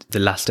understand the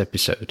last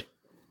episode.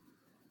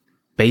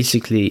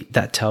 Basically,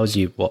 that tells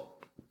you what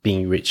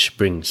being rich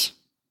brings.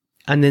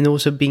 And then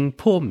also being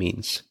poor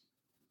means.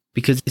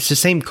 Because it's the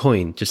same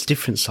coin, just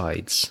different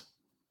sides.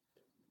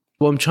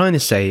 What I'm trying to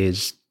say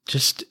is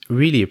just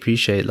really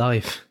appreciate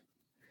life.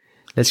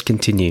 Let's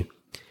continue.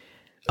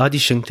 Adi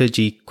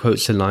Shankaraji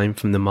quotes a line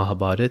from the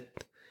Bhagavad.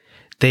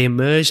 They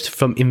emerged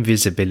from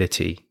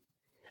invisibility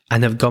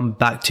and have gone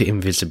back to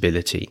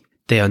invisibility.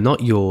 They are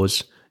not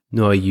yours,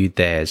 nor are you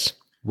theirs.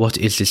 What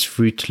is this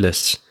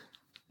fruitless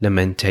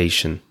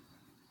lamentation?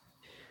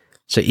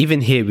 So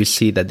even here we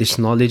see that this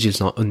knowledge is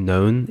not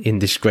unknown in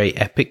this great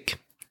epic,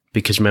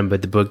 because remember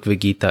the Bhagavad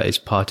Gita is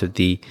part of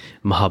the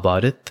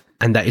Mahabharata,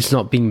 and that it's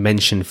not being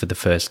mentioned for the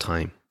first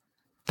time.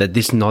 That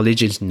this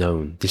knowledge is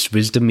known, this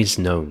wisdom is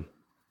known.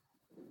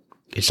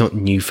 It's not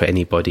new for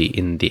anybody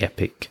in the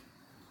epic.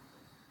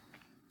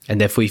 And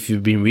therefore, if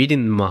you've been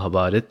reading the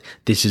Mahabharata,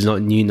 this is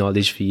not new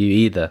knowledge for you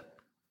either.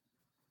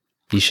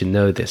 You should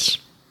know this.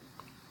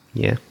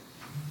 Yeah?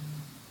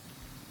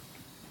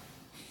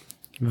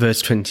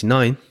 Verse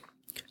 29.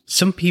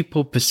 Some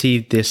people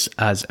perceive this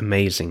as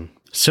amazing.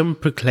 Some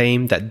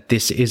proclaim that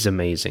this is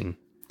amazing.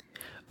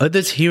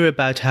 Others hear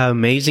about how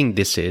amazing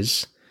this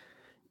is,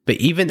 but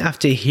even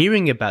after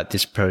hearing about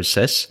this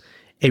process,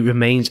 it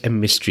remains a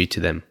mystery to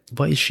them.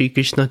 What is Sri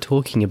Krishna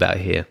talking about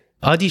here?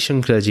 Adi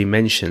Shankaraji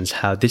mentions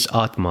how this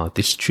Atma,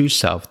 this true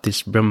self,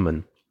 this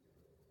Brahman,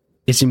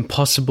 is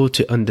impossible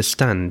to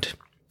understand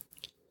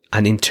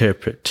and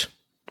interpret.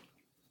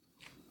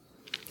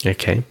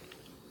 Okay?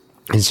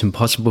 It's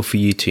impossible for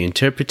you to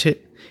interpret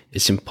it.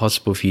 It's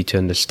impossible for you to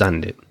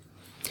understand it.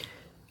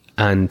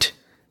 And,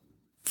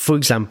 for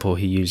example,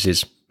 he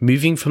uses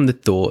moving from the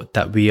thought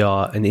that we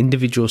are an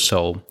individual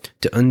soul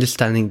to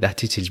understanding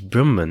that it is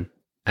Brahman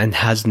and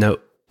has no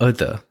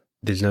other,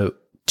 there's no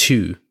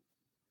two.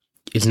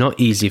 It's not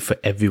easy for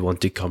everyone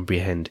to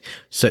comprehend.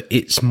 So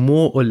it's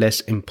more or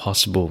less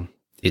impossible,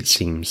 it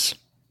seems,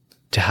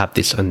 to have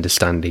this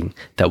understanding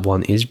that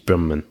one is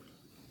Brahman.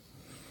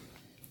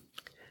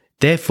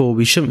 Therefore,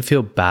 we shouldn't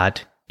feel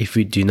bad if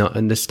we do not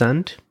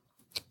understand.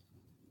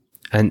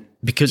 And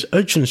because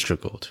Arjuna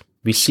struggled,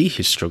 we see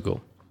his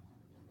struggle.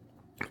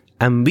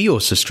 And we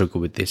also struggle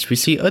with this. We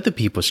see other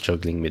people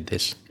struggling with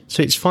this.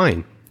 So it's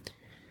fine.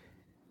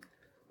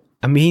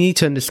 And we need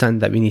to understand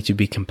that we need to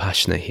be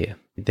compassionate here.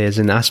 There's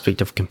an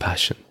aspect of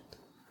compassion.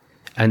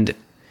 And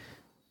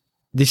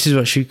this is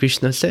what Sri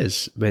Krishna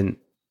says when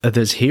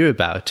Others hear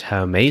about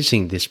how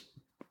amazing this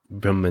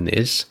Brahman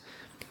is,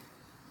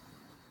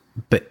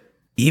 but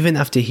even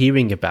after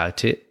hearing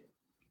about it,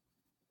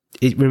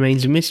 it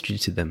remains a mystery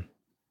to them.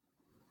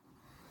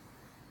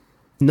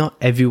 Not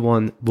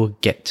everyone will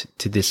get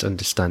to this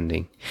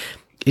understanding.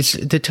 It's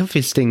the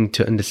toughest thing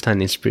to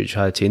understand in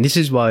spirituality, and this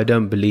is why I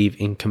don't believe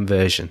in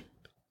conversion.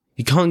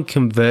 You can't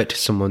convert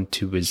someone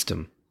to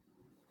wisdom.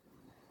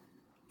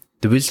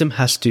 The wisdom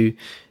has to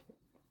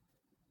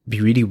be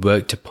really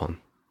worked upon.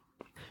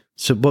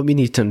 So what we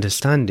need to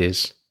understand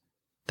is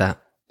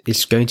that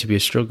it's going to be a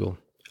struggle.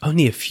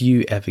 Only a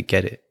few ever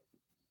get it.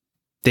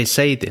 They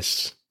say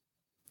this,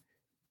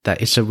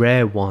 that it's a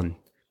rare one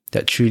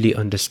that truly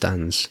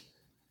understands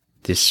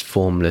this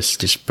formless,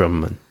 this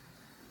Brahman.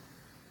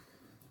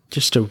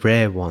 Just a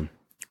rare one.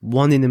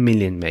 1 in a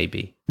million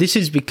maybe. This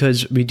is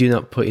because we do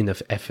not put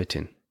enough effort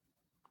in.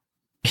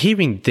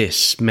 Hearing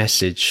this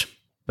message,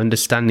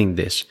 understanding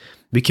this,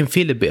 we can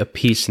feel a bit of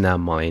peace in our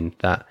mind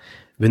that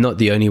we're not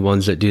the only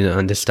ones that do not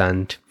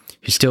understand,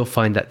 who still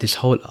find that this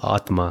whole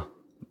Atma,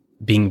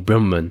 being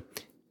Brahman,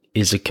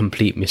 is a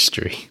complete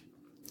mystery.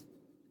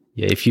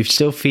 Yeah, if you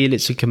still feel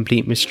it's a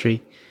complete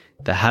mystery,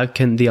 that how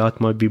can the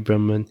Atma be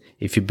Brahman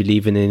if you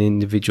believe in an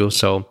individual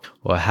soul?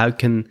 Or how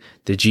can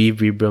the Jeev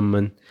be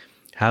Brahman?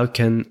 How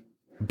can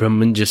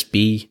Brahman just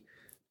be?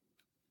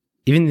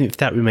 Even if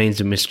that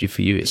remains a mystery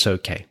for you, it's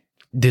okay.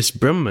 This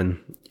Brahman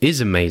is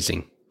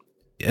amazing.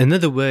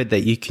 Another word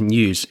that you can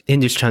use, in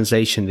this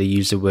translation they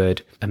use the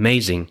word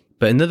amazing,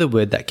 but another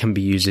word that can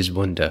be used is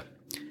wonder.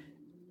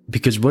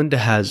 Because wonder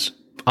has,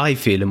 I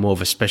feel, a more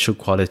of a special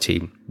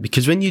quality.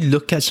 Because when you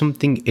look at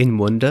something in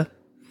wonder,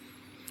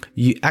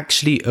 you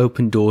actually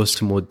open doors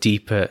to more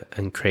deeper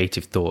and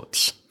creative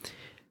thoughts.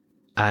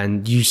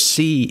 And you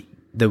see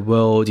the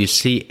world, you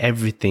see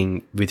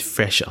everything with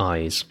fresh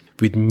eyes,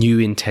 with new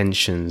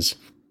intentions,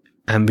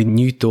 and with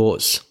new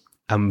thoughts,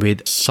 and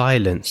with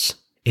silence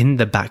in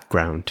the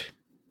background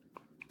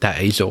that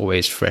is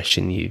always fresh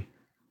in you.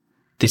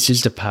 This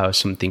is the power of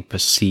something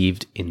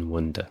perceived in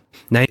wonder.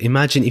 Now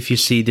imagine if you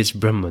see this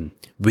Brahman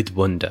with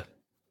wonder.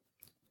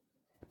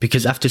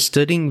 Because after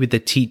studying with the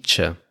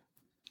teacher,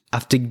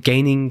 after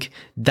gaining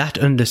that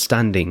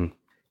understanding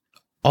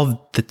of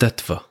the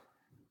tattva,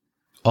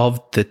 of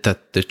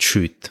the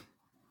truth,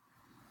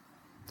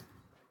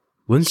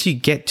 once you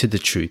get to the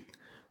truth,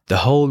 the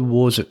whole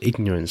walls of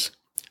ignorance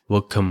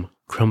will come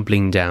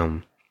crumbling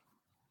down.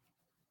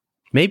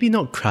 Maybe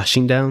not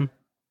crashing down,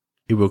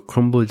 it will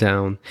crumble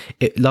down.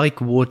 It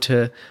like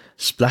water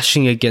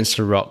splashing against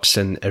the rocks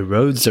and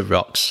erodes the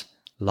rocks,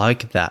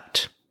 like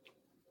that.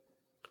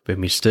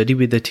 When we study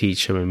with the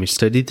teacher, when we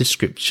study the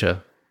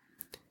scripture,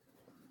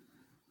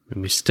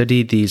 when we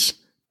study these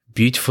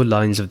beautiful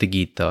lines of the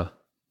Gita,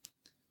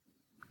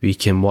 we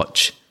can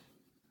watch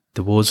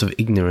the walls of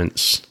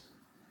ignorance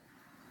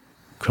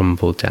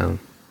crumble down,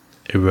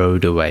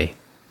 erode away.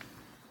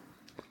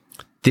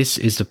 This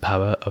is the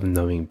power of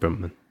knowing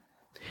Brahman.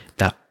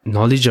 That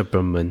knowledge of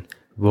Brahman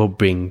will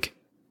bring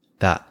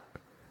that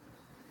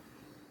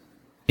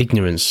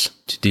ignorance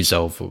to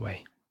dissolve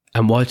away.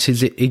 And what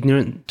is it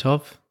ignorant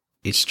of?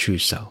 Its true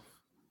self.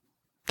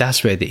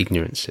 That's where the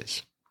ignorance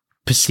is.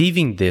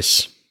 Perceiving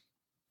this,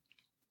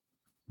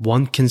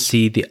 one can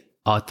see the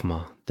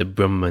Atma, the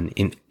Brahman,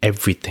 in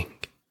everything,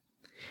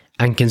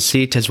 and can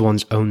see it as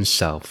one's own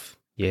self.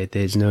 Yeah,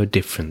 there's no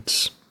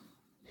difference.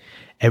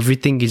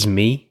 Everything is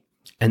me,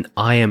 and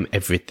I am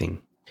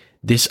everything.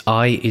 This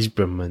I is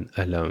Brahman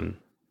alone.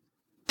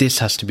 This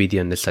has to be the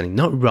understanding,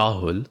 not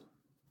Rahul,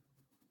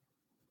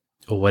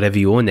 or whatever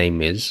your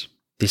name is.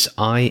 This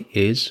I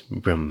is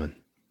Brahman.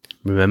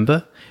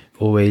 Remember,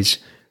 always,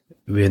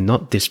 we're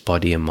not this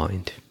body and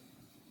mind.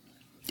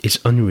 It's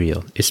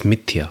unreal, it's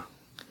mithya.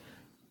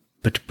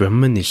 But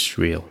Brahman is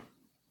real.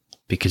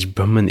 Because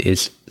Brahman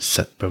is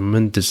Sat.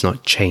 Brahman does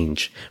not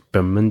change.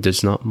 Brahman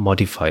does not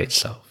modify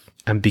itself.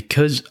 And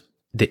because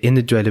the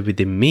inner dweller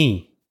within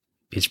me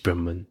is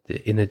Brahman,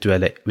 the inner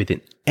dweller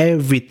within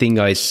everything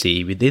I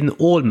see, within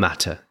all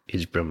matter,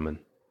 is Brahman.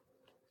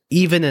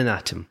 Even an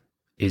atom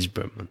is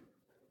Brahman.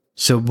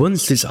 So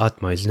once this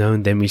Atma is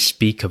known, then we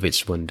speak of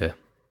its wonder.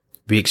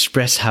 We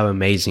express how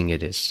amazing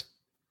it is.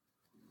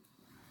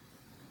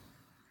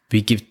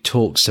 We give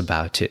talks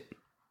about it.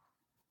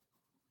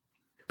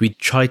 We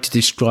try to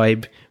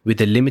describe with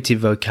the limited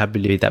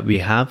vocabulary that we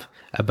have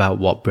about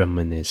what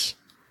Brahman is.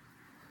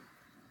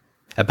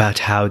 About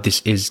how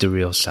this is the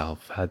real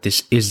self, how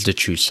this is the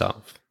true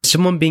self.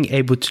 Someone being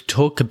able to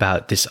talk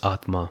about this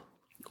Atma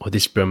or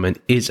this Brahman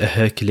is a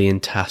Herculean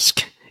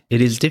task. It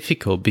is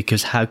difficult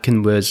because how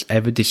can words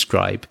ever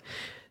describe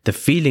the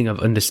feeling of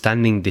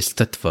understanding this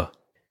tattva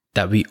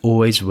that we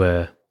always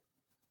were?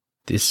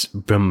 This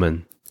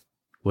Brahman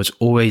was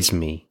always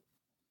me,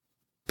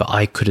 but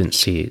I couldn't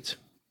see it.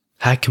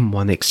 How can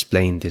one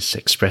explain this,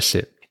 express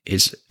it?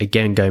 Is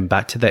again going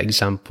back to that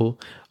example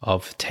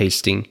of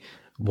tasting.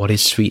 What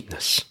is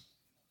sweetness?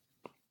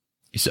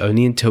 It's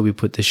only until we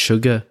put the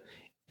sugar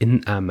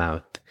in our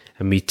mouth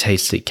and we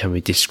taste it can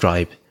we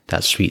describe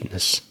that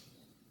sweetness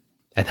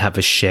and have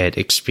a shared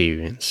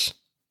experience.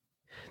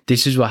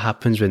 This is what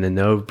happens when a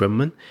knower of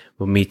Brahman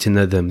will meet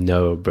another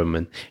knower of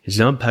Brahman. It's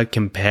not about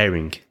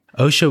comparing.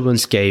 Osho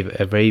once gave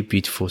a very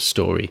beautiful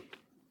story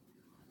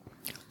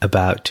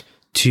about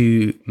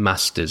two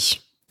masters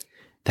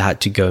that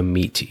had to go and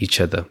meet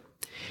each other.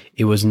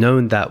 It was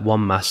known that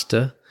one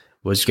master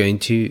was going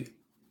to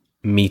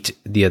meet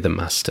the other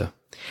master.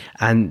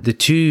 And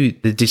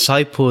the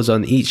disciples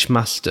on each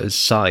master's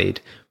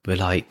side were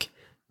like,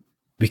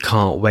 we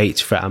can't wait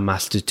for our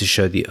master to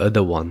show the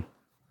other one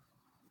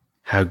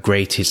how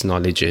great his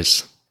knowledge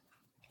is.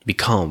 We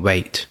can't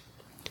wait.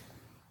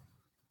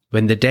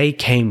 When the day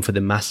came for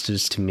the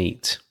masters to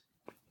meet,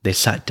 they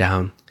sat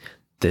down.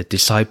 The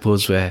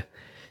disciples were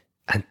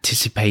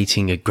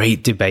anticipating a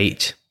great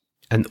debate,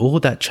 and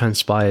all that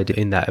transpired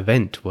in that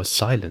event was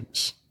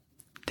silence.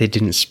 They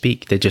didn't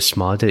speak, they just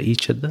smiled at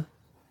each other.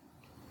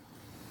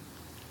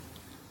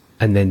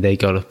 And then they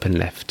got up and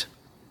left.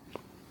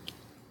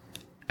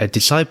 A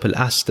disciple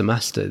asked the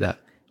master that,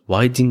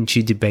 why didn't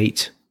you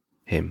debate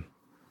him?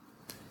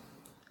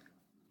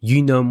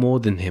 You know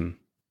more than him.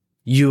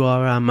 You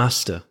are our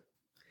master.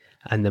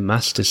 And the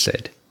master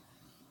said,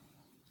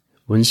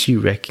 once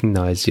you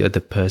recognize the other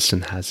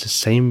person has the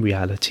same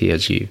reality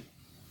as you,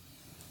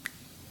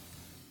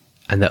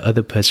 and the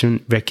other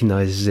person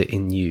recognizes it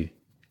in you,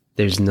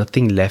 there's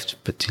nothing left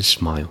but to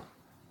smile.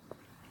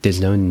 There's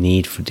no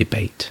need for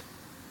debate.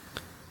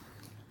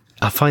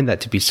 I find that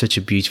to be such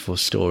a beautiful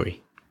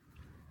story.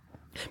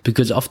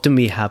 Because often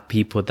we have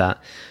people that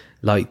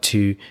like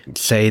to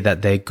say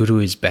that their guru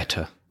is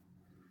better.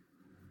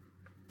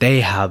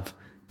 They have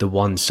the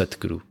one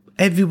Satguru.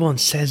 Everyone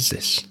says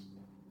this.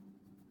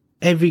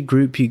 Every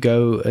group you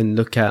go and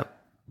look at,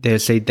 they'll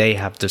say they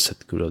have the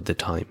Satguru of the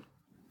time.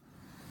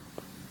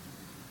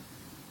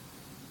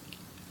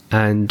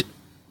 And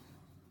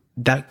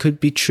that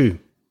could be true.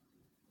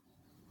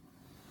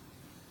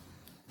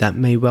 That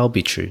may well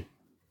be true.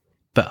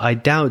 But I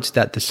doubt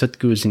that the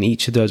Satgurus in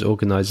each of those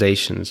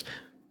organizations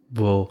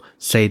will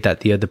say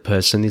that the other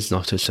person is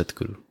not a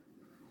Satguru.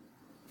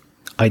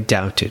 I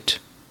doubt it.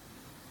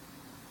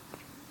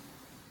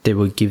 They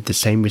will give the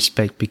same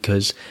respect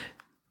because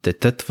the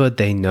Tattva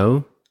they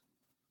know,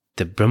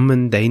 the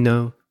Brahman they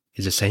know,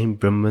 is the same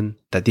Brahman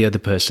that the other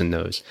person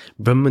knows.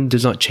 Brahman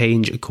does not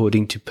change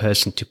according to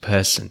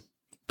person.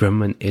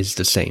 Brahman is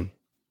the same.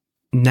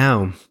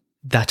 Now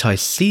that I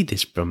see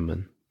this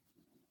Brahman,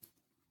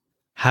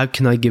 how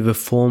can I give a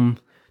form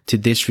to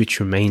this which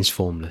remains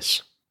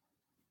formless?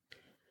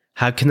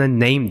 How can I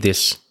name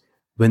this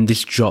when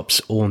this drops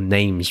all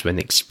names when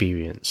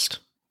experienced?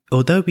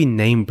 Although we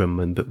name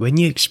Brahman, but when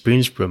you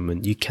experience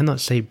Brahman, you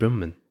cannot say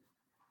Brahman.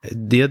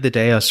 The other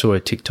day I saw a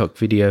TikTok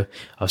video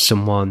of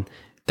someone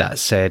that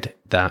said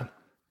that,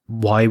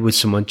 why would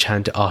someone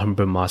chant Aham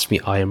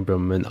Brahmasmi, I am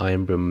Brahman, I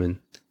am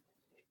Brahman?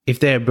 If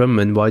they are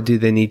Brahman, why do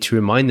they need to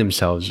remind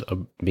themselves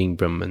of being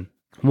Brahman?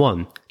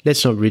 One,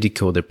 let's not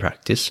ridicule the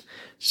practice.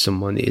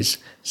 Someone is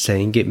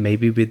saying it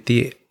maybe with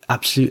the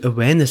absolute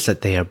awareness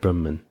that they are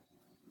Brahman,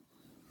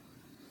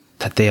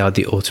 that they are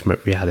the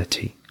ultimate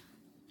reality,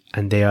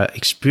 and they are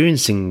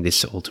experiencing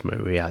this ultimate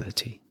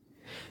reality.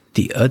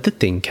 The other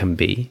thing can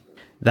be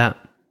that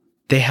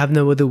they have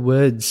no other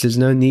words. There's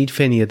no need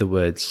for any other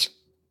words.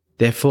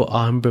 Therefore,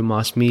 Aham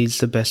Brahmasmi is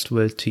the best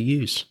word to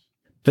use.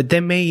 But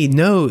they may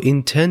know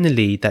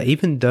internally that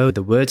even though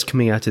the words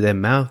coming out of their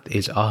mouth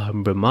is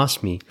Aham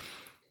Brahmasmi,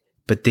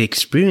 but the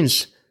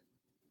experience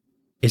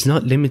is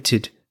not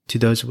limited to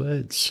those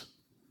words.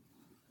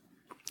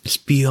 It's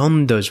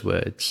beyond those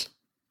words.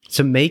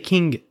 So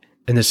making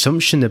an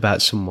assumption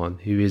about someone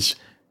who is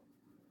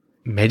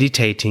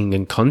meditating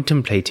and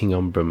contemplating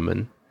on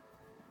Brahman,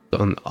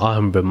 on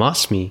Aham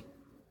Brahmasmi,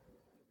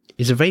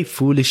 is a very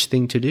foolish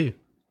thing to do.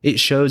 It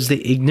shows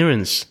the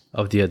ignorance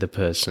of the other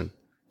person.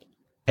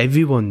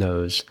 Everyone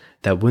knows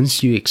that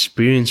once you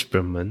experience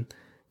Brahman,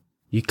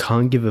 you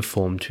can't give a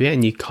form to it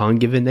and you can't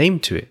give a name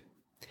to it.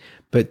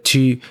 But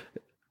to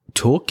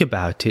talk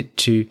about it,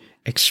 to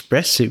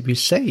express it, we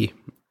say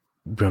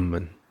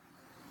Brahman.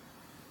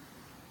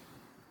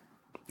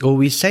 Or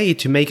we say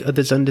to make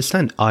others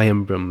understand, I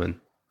am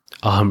Brahman,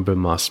 Aham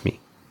Brahmasmi.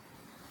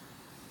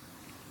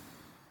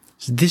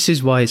 So this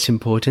is why it's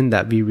important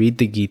that we read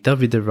the Gita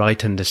with the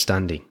right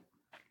understanding.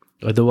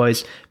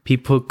 Otherwise,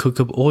 people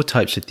cook up all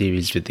types of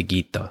theories with the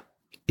Gita.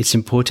 It's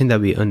important that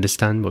we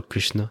understand what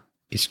Krishna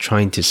is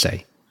trying to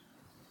say.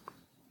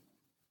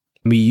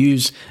 We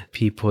use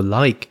people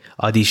like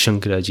Adi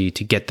Shankaraji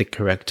to get the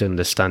correct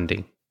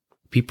understanding.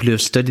 People who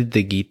have studied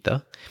the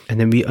Gita, and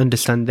then we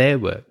understand their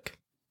work.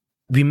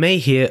 We may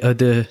hear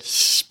others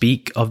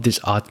speak of this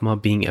Atma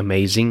being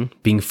amazing,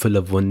 being full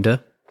of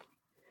wonder.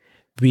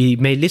 We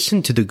may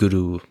listen to the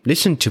Guru,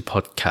 listen to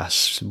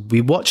podcasts.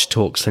 We watch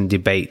talks and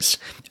debates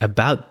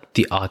about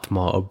the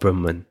Atma or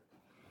Brahman.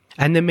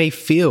 And they may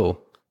feel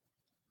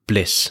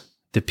bliss,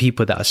 the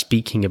people that are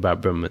speaking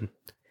about Brahman.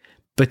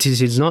 But it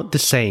is not the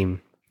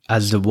same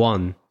as the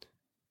one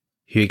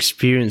who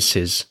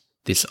experiences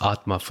this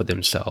Atma for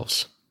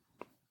themselves.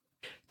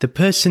 The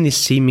person is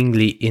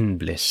seemingly in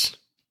bliss,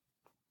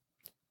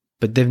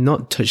 but they've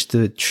not touched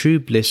the true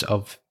bliss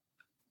of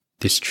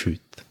this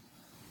truth.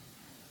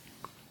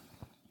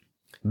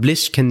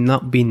 Bliss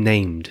cannot be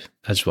named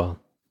as well.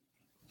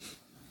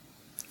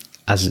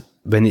 As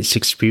when it's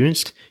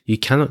experienced, you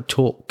cannot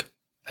talk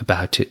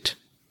about it.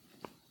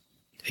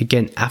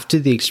 Again, after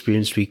the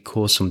experience, we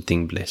call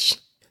something bliss.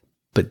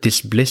 But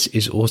this bliss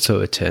is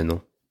also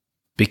eternal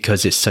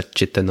because it's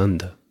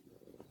Satchitananda,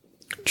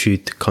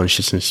 truth,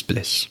 consciousness,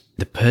 bliss.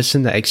 The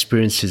person that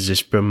experiences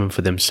this Brahman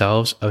for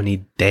themselves,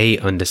 only they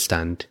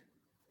understand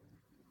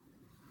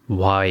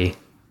why.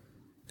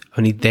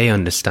 Only they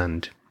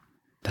understand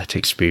that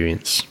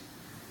experience,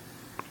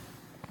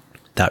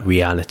 that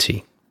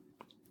reality.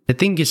 The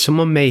thing is,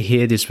 someone may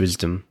hear this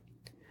wisdom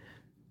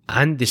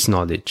and this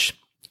knowledge,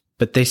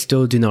 but they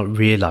still do not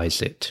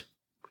realize it.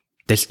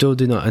 They still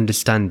do not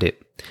understand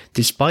it.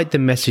 Despite the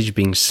message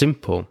being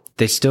simple,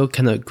 they still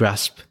cannot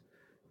grasp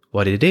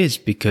what it is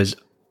because,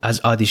 as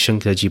Adi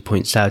Shankaraji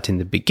points out in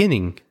the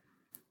beginning,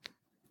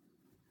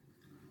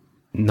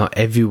 not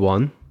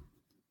everyone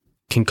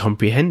can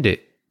comprehend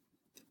it.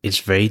 It's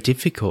very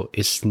difficult.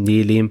 It's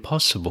nearly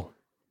impossible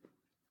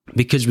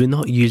because we're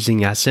not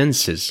using our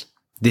senses.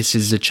 This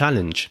is the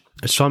challenge.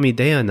 Swami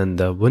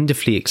Dayananda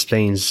wonderfully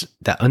explains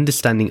that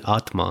understanding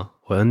Atma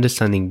or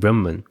understanding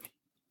Brahman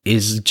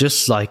is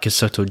just like a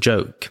subtle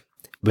joke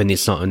when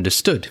it's not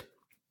understood.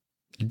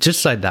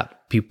 Just like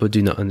that, people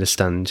do not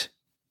understand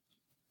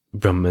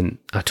Brahman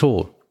at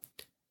all.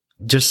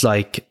 Just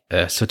like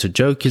a subtle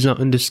joke is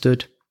not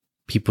understood,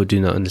 people do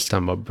not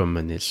understand what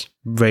Brahman is.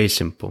 Very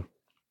simple.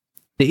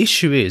 The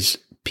issue is,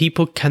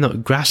 people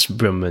cannot grasp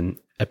Brahman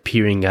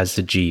appearing as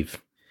the Jeev,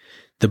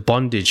 the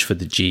bondage for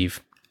the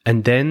Jeev,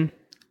 and then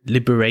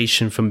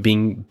liberation from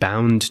being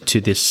bound to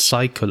this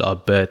cycle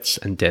of births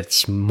and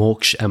deaths,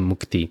 moksha and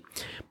mukti.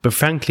 But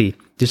frankly,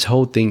 this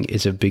whole thing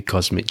is a big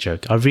cosmic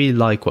joke. I really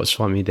like what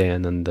Swami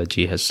Dayananda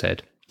ji has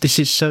said. This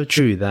is so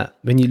true that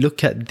when you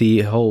look at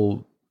the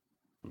whole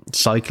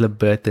cycle of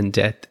birth and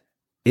death,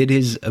 it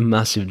is a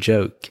massive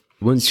joke.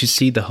 Once you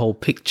see the whole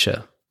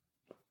picture,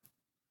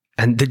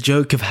 and the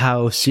joke of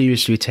how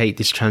serious we take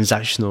this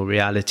transactional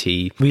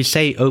reality, we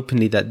say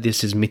openly that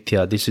this is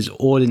mithya, this is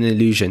all an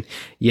illusion,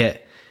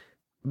 yet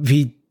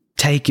we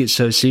take it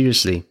so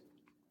seriously.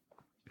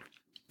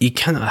 You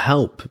cannot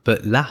help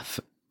but laugh.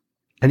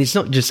 And it's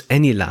not just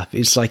any laugh,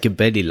 it's like a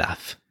belly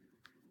laugh.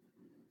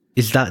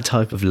 It's that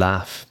type of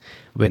laugh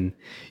when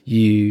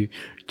you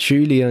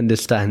truly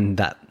understand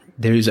that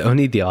there is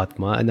only the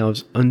Atma, and I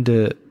was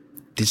under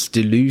this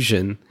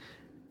delusion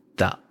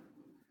that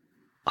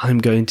I'm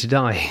going to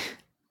die.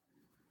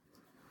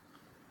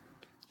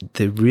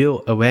 The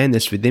real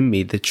awareness within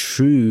me, the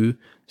true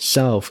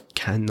self,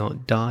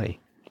 cannot die.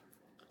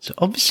 So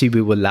obviously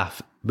we will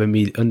laugh when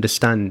we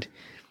understand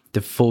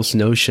the false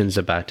notions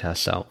about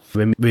ourselves.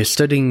 When we're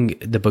studying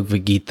the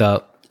Bhagavad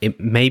Gita, it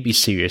may be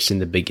serious in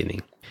the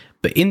beginning,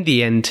 but in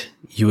the end,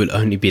 you will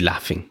only be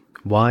laughing.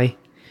 Why?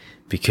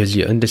 Because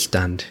you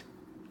understand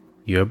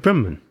you're a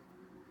Brahman.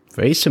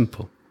 Very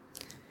simple.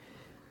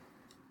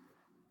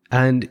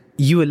 And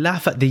you will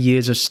laugh at the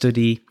years of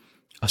study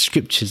of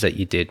scriptures that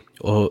you did,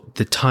 or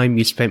the time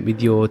you spent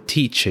with your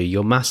teacher,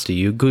 your master,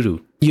 your guru.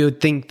 You would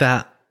think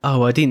that,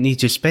 oh, I didn't need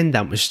to spend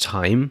that much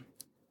time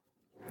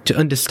to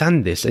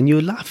understand this, and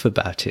you'll laugh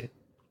about it.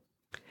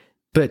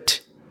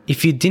 But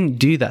if you didn't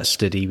do that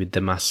study with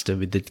the master,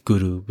 with the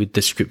guru, with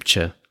the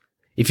scripture,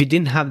 if you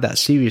didn't have that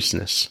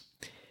seriousness,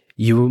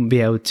 you wouldn't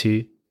be able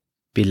to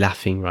be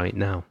laughing right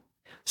now.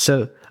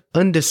 So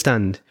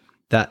understand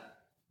that,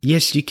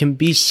 yes, you can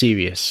be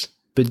serious,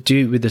 but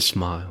do it with a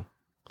smile.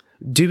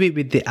 Do it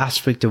with the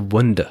aspect of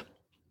wonder.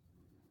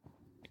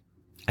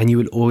 And you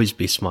will always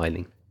be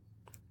smiling.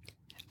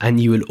 And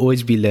you will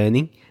always be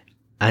learning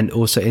and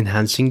also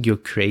enhancing your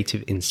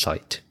creative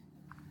insight.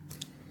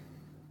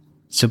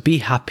 So be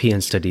happy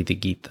and study the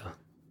Gita.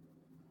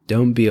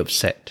 Don't be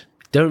upset.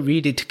 Don't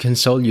read it to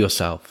console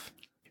yourself.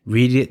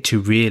 Read it to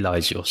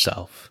realize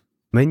yourself.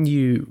 When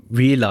you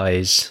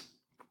realize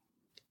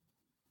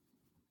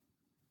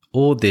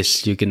all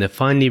this, you're going to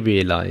finally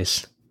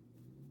realize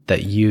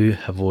that you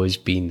have always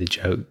been the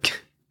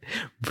joke.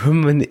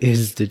 Brahman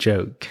is the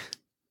joke.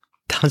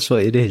 That's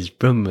what it is,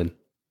 Brahman.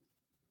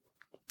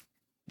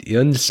 The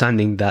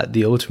understanding that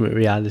the ultimate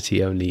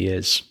reality only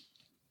is.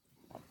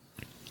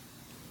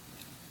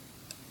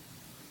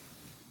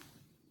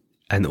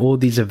 And all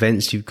these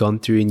events you've gone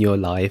through in your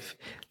life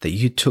that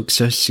you took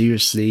so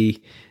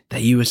seriously,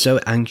 that you were so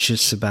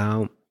anxious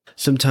about.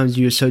 Sometimes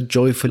you were so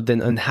joyful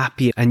then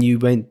unhappy, and you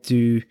went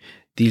through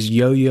these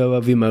yo-yo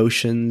of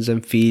emotions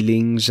and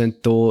feelings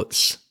and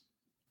thoughts,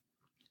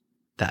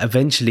 that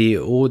eventually it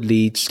all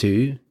leads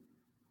to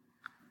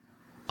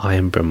I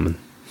am Brahman.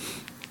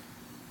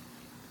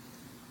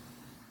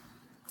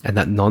 And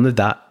that none of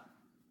that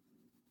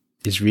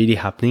is really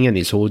happening, and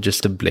it's all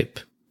just a blip.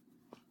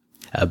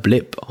 A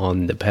blip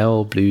on the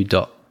pale blue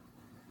dot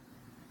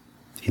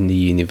in the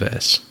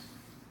universe.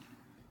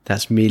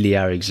 That's merely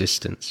our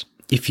existence.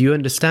 If you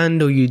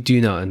understand or you do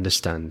not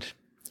understand,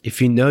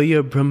 if you know you're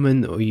a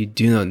Brahman or you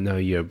do not know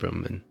you're a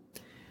Brahman,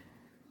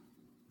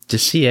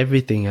 just see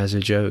everything as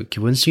a joke.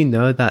 Once you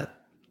know that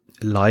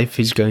life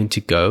is going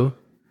to go,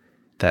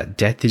 that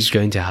death is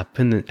going to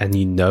happen, and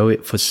you know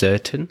it for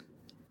certain,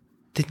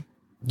 then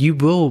you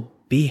will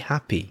be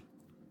happy.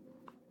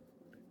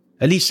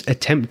 At least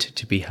attempt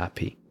to be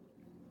happy.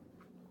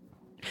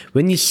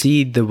 When you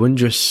see the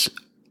wondrous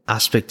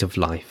aspect of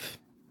life,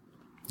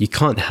 you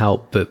can't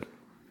help but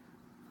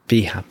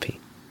be happy.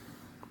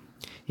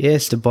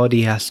 Yes, the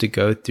body has to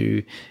go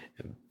through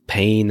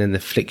pain and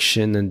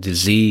affliction and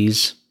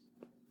disease.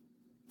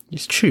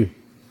 It's true.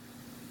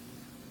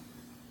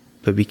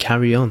 But we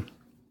carry on.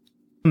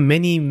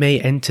 Many may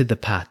enter the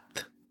path,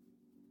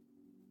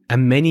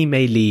 and many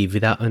may leave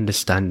without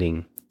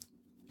understanding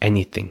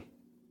anything.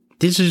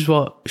 This is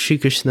what Sri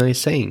Krishna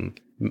is saying.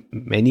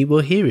 Many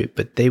will hear it,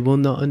 but they will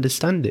not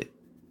understand it.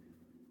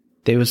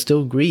 They will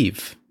still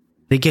grieve.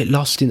 They get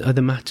lost in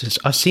other matters.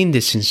 I've seen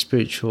this in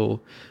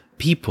spiritual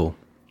people.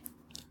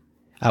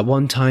 At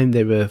one time,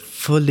 they were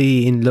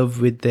fully in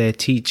love with their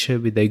teacher,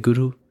 with their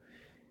guru.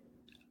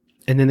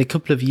 And in a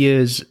couple of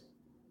years,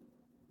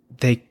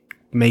 they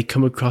may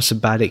come across a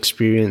bad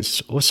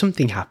experience or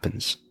something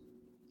happens.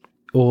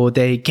 Or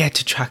they get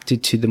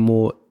attracted to the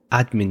more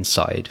admin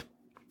side.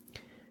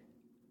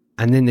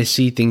 And then they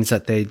see things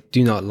that they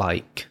do not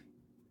like.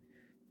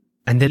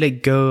 And they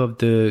let go of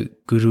the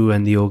guru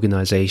and the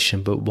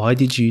organization. But why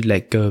did you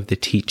let go of the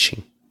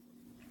teaching?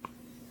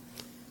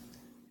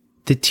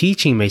 The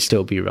teaching may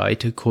still be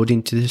right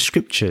according to the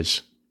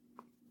scriptures.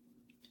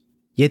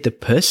 Yet the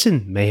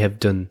person may have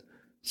done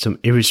some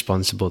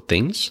irresponsible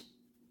things.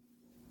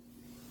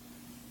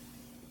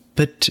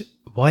 But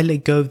why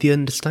let go of the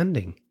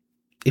understanding?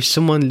 If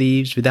someone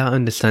leaves without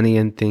understanding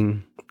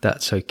anything,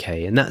 that's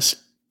okay. And that's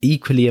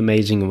equally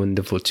amazing and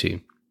wonderful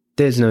too.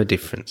 There's no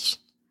difference.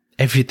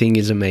 Everything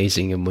is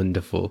amazing and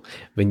wonderful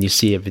when you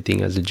see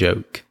everything as a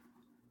joke.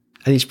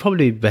 And it's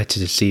probably better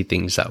to see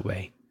things that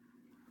way.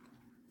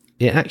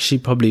 It actually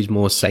probably is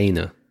more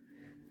saner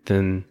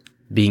than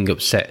being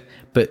upset.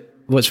 But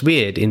what's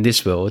weird in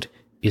this world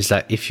is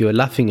that if you're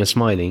laughing or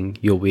smiling,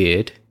 you're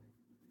weird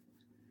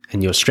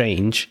and you're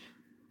strange.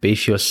 But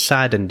if you're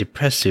sad and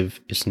depressive,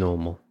 it's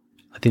normal.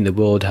 I think the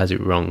world has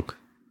it wrong.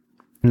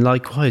 And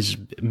likewise,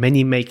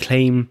 many may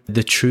claim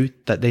the truth,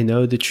 that they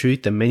know the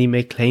truth, and many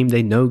may claim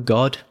they know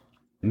God.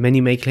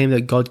 Many may claim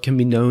that God can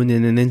be known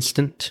in an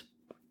instant.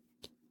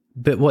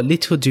 But what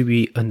little do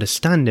we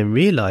understand and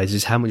realize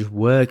is how much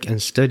work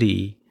and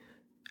study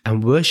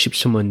and worship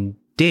someone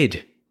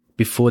did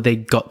before they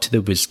got to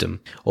the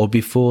wisdom, or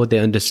before they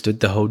understood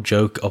the whole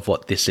joke of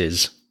what this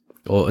is,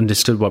 or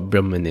understood what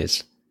Brahman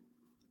is.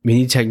 We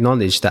need to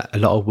acknowledge that a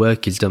lot of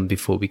work is done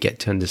before we get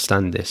to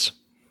understand this.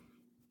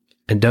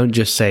 And don't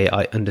just say,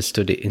 I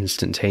understood it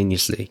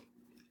instantaneously,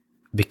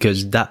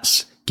 because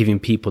that's giving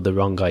people the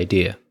wrong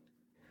idea.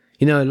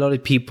 You know, a lot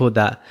of people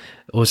that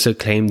also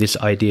claim this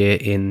idea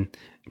in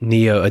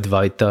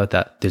Neo-Advaita,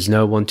 that there's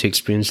no one to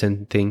experience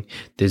anything,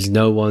 there's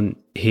no one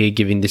here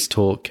giving this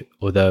talk,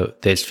 although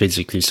there's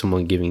physically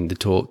someone giving the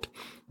talk.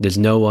 There's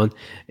no one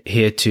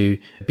here to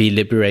be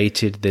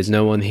liberated, there's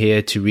no one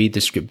here to read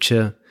the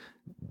scripture,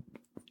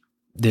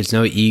 there's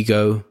no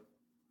ego.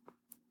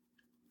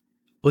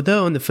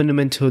 Although on the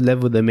fundamental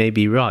level they may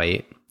be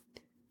right,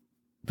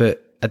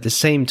 but at the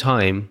same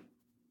time,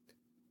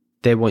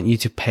 they want you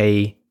to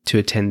pay to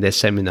attend their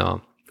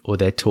seminar or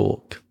their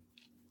talk.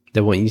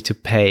 They want you to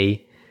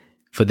pay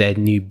for their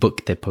new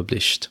book they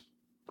published.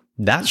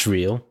 That's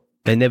real.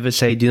 They never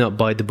say, do not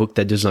buy the book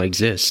that does not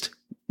exist.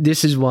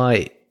 This is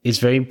why it's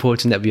very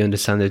important that we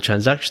understand the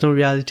transactional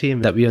reality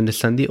and that we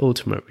understand the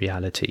ultimate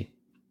reality.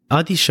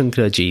 Adi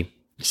Shankaraji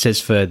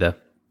says further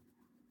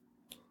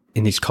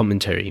in his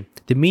commentary,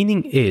 the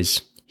meaning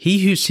is, he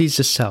who sees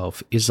the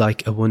self is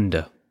like a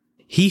wonder.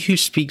 He who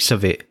speaks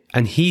of it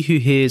and he who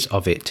hears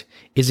of it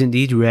is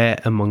indeed rare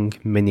among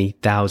many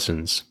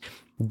thousands.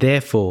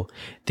 Therefore,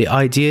 the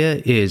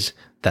idea is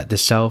that the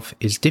self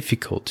is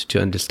difficult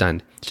to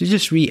understand. So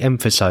just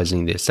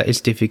re-emphasizing this, that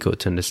it's difficult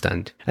to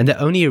understand, and that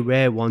only a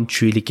rare one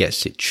truly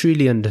gets it,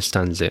 truly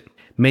understands it.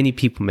 Many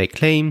people may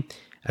claim,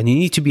 and you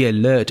need to be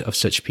alert of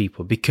such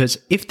people, because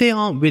if they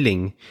aren't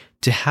willing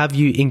to have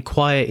you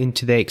inquire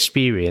into their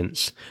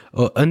experience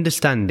or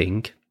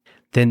understanding,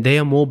 then they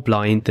are more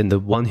blind than the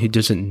one who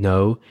doesn't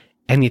know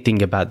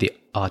anything about the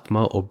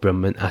Atma or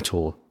Brahman at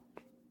all.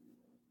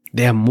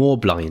 They are more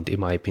blind, in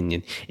my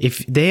opinion.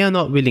 If they are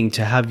not willing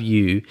to have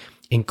you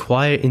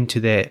inquire into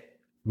their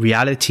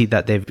reality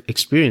that they've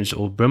experienced,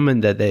 or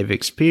Brahman that they've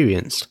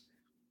experienced,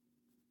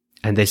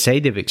 and they say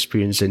they've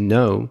experienced and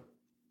know,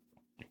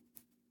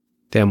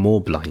 they're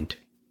more blind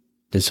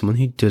than someone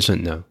who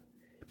doesn't know,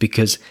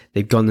 because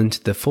they've gone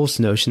into the false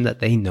notion that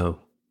they know.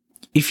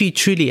 If you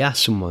truly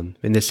ask someone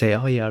when they say,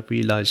 oh yeah, I've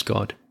realized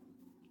God,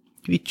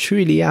 if you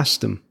truly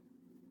ask them,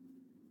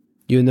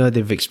 you'll know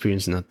they've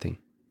experienced nothing.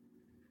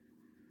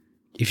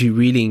 If you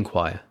really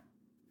inquire.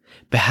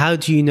 But how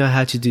do you know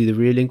how to do the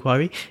real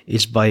inquiry?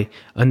 Is by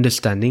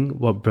understanding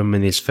what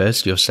Brahman is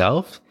first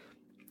yourself.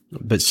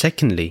 But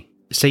secondly,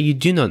 say you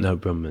do not know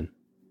Brahman.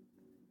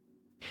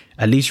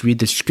 At least read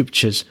the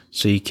scriptures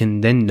so you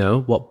can then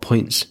know what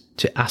points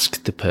to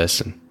ask the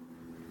person.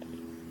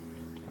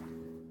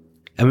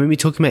 And when we're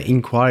talking about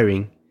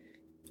inquiring,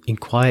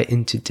 inquire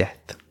into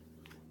death.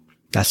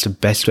 That's the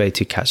best way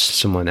to catch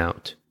someone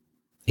out.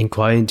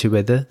 Inquire into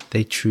whether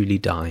they truly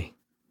die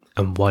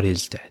and what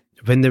is death.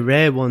 When the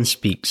rare one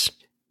speaks,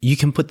 you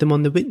can put them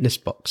on the witness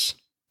box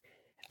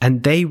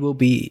and they will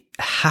be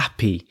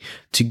happy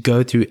to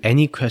go through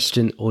any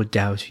question or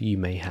doubt you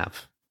may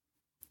have.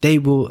 They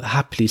will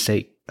happily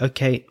say,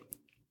 okay,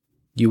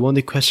 you want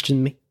to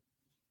question me?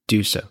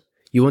 Do so.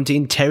 You want to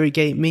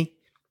interrogate me?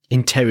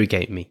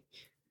 Interrogate me.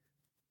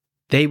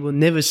 They will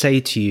never say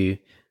to you,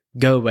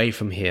 go away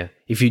from here.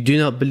 If you do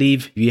not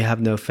believe, you have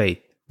no faith.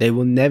 They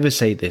will never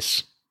say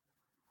this.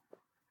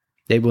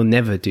 They will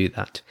never do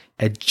that.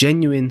 A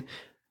genuine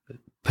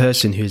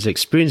person who has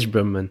experienced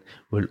Brahman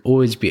will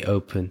always be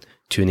open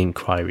to an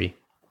inquiry.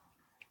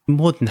 I'm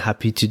more than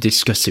happy to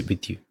discuss it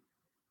with you.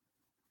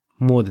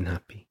 More than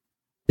happy.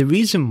 The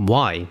reason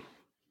why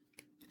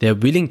they're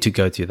willing to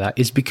go through that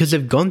is because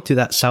they've gone through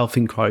that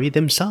self-inquiry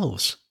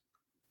themselves.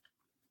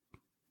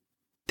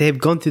 They've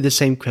gone through the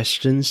same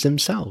questions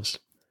themselves.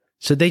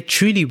 So they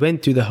truly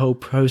went through the whole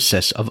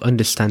process of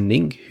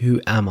understanding,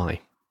 who am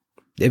I?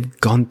 They've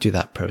gone through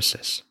that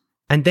process.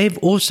 And they've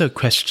also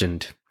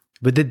questioned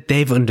whether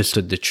they've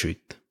understood the truth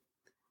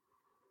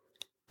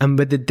and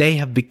whether they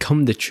have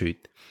become the truth.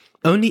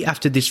 Only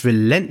after this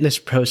relentless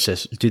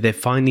process do they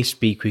finally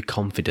speak with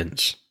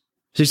confidence.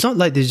 So it's not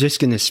like they're just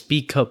going to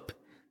speak up.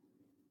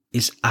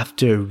 It's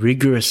after a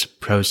rigorous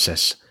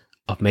process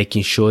of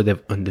making sure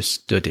they've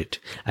understood it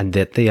and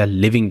that they are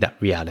living that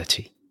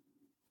reality,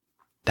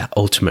 that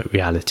ultimate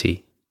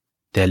reality.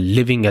 They're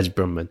living as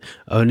Brahman.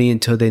 Only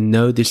until they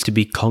know this to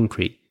be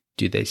concrete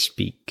do they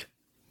speak.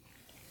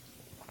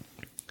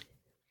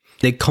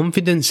 Their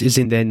confidence is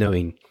in their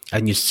knowing,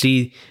 and you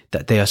see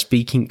that they are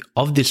speaking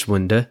of this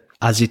wonder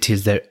as it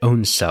is their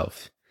own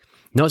self,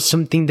 not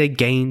something they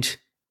gained.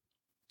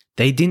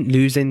 They didn't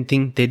lose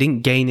anything. They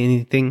didn't gain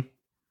anything.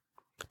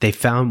 They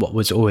found what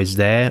was always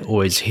there,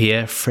 always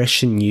here,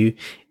 fresh and new,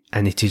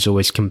 and it is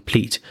always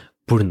complete,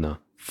 purna,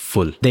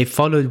 full. They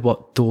followed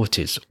what thought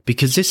is,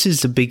 because this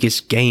is the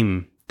biggest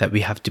game that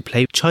we have to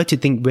play. Try to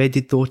think, where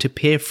did thought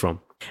appear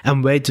from?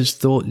 And where does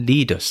thought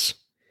lead us?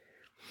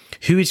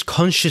 Who is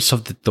conscious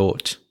of the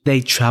thought?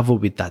 They travel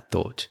with that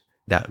thought,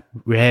 that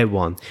rare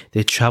one.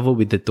 They travel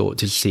with the thought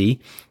to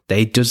see that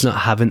it does not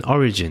have an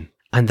origin,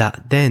 and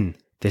that then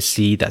they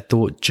see that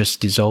thought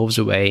just dissolves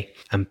away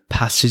and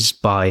passes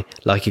by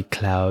like a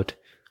cloud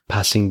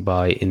passing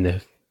by in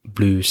the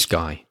blue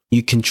sky.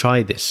 You can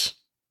try this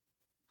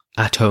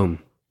at home,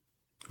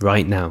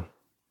 right now.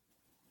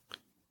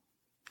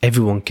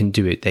 Everyone can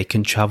do it. They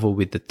can travel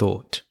with the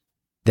thought.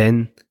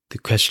 Then the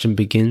question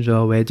begins,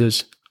 well, where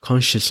does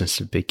consciousness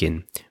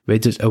begin? Where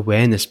does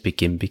awareness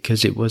begin?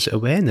 Because it was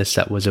awareness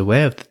that was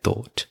aware of the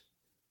thought.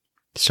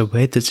 So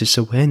where does this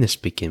awareness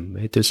begin?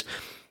 Where does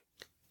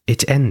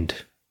it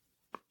end?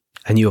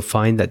 And you'll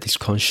find that this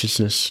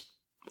consciousness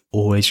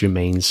always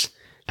remains,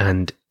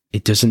 and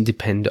it doesn't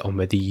depend on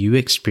whether you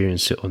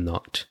experience it or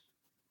not,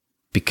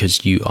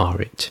 because you are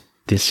it.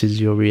 This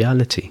is your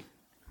reality.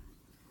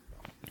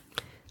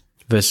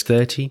 Verse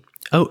 30,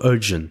 O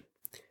Arjun,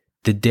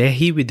 the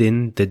Dehi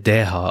within the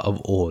Deha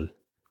of all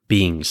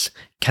beings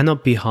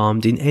cannot be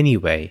harmed in any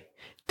way.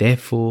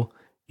 Therefore,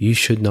 you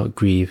should not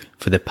grieve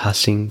for the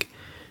passing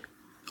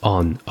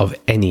on of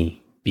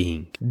any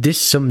being.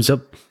 This sums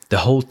up the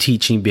whole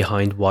teaching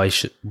behind why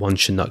one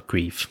should not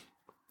grieve.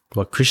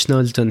 What Krishna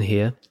has done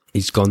here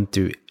is gone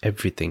through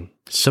everything,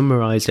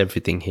 summarized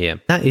everything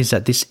here. That is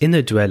that this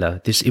inner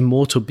dweller, this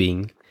immortal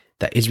being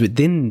that is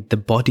within the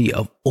body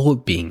of all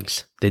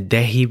beings, the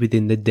Dehi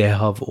within the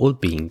Deha of all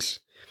beings,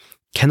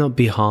 cannot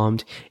be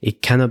harmed,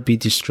 it cannot be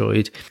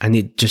destroyed, and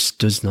it just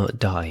does not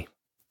die.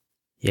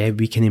 Yeah,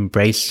 we can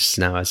embrace this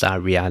now as our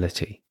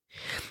reality.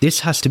 This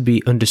has to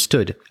be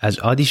understood as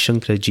Adi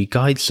Shankaraji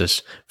guides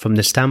us from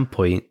the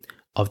standpoint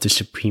of the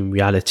supreme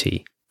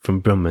reality from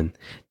Brahman,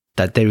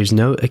 that there is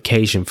no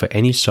occasion for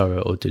any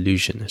sorrow or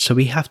delusion. So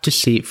we have to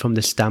see it from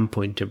the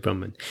standpoint of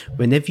Brahman.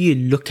 Whenever you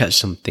look at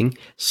something,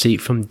 see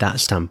it from that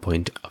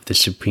standpoint of the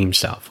supreme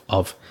self,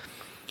 of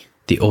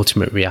the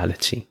ultimate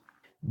reality.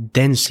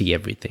 Then see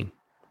everything.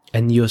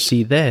 And you'll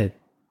see there,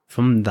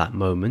 from that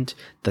moment,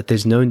 that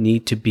there's no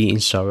need to be in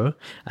sorrow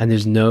and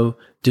there's no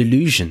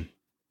delusion.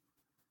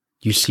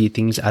 You see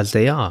things as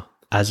they are,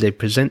 as they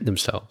present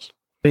themselves.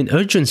 In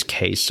Arjun's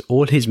case,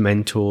 all his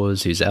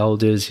mentors, his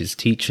elders, his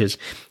teachers,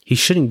 he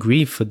shouldn't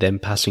grieve for them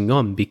passing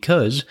on,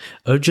 because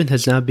Arjun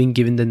has now been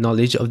given the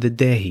knowledge of the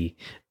Dehi,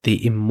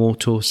 the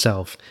immortal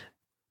self,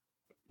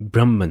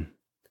 Brahman,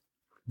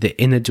 the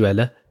inner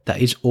dweller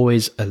that is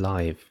always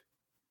alive,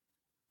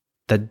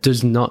 that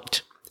does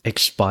not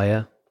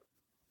expire,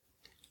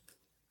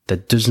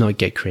 that does not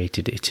get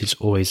created, it is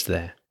always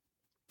there.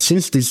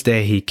 Since this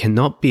Dehi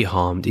cannot be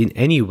harmed in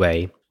any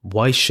way,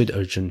 why should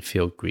Arjun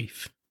feel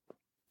grief?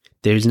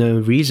 There is no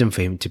reason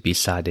for him to be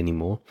sad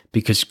anymore,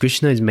 because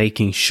Krishna is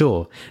making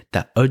sure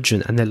that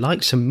Arjun and the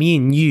likes of me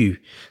and you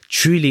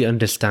truly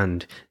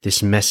understand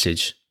this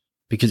message.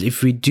 Because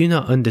if we do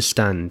not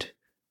understand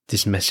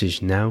this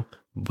message now,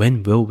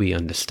 when will we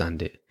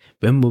understand it?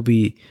 When will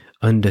we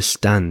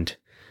understand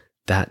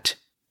that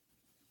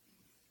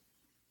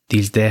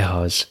these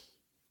dehas,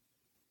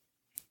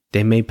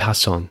 they may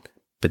pass on,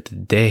 but the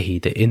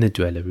dehi, the inner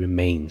dweller,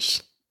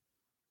 remains?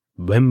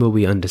 When will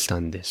we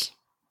understand this?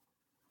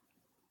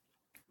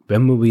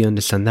 When will we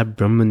understand that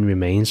Brahman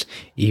remains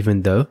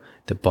even though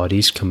the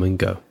bodies come and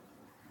go?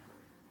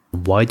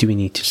 Why do we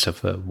need to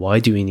suffer? Why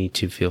do we need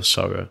to feel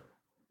sorrow?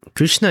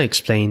 Krishna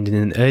explained in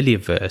an earlier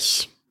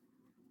verse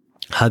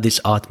how this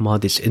Atma,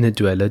 this inner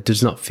dweller,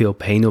 does not feel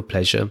pain or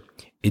pleasure.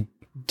 It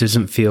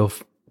doesn't feel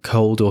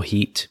cold or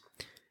heat.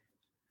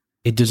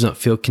 It does not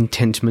feel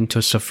contentment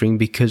or suffering,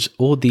 because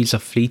all these are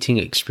fleeting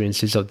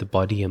experiences of the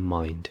body and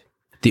mind.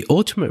 The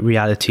ultimate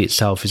reality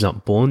itself is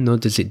not born, nor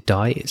does it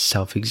die. It's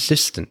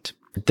self-existent.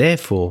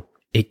 Therefore,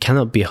 it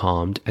cannot be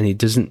harmed, and it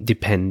doesn't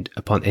depend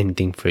upon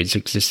anything for its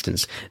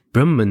existence.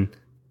 Brahman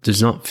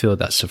does not feel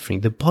that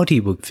suffering. The body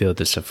will feel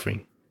the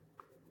suffering.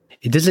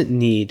 It doesn't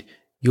need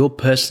your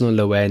personal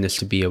awareness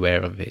to be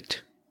aware of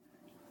it.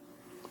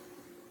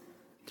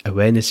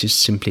 Awareness is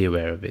simply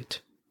aware of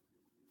it.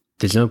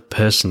 There's no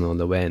personal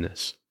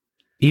awareness.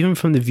 Even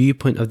from the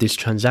viewpoint of this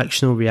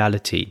transactional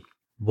reality,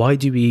 why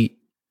do we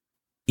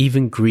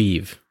even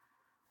grieve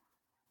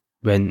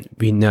when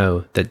we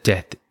know that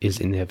death is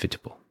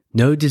inevitable?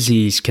 No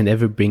disease can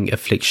ever bring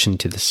affliction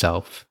to the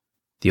self,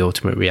 the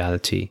ultimate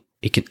reality.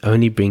 It can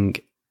only bring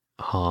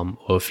harm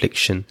or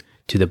affliction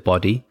to the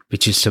body,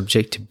 which is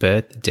subject to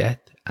birth, death,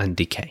 and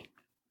decay.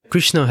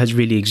 Krishna has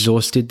really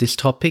exhausted this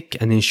topic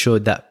and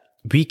ensured that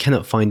we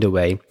cannot find a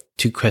way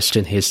to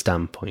question his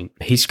standpoint.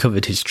 He's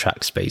covered his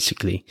tracks,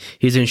 basically.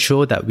 He's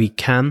ensured that we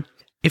can,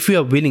 if we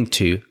are willing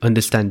to,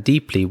 understand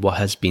deeply what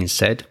has been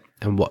said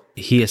and what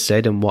he has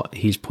said and what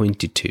he's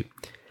pointed to.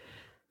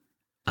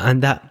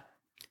 And that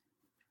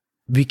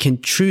we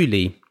can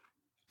truly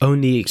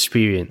only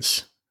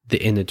experience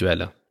the inner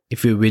dweller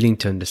if we're willing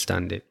to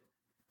understand it.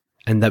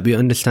 And that we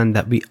understand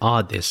that we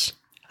are this,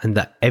 and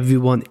that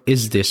everyone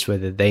is this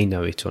whether they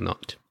know it or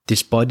not.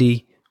 This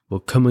body will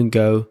come and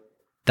go.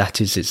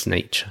 That is its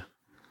nature.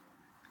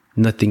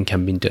 Nothing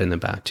can be done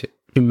about it.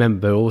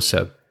 Remember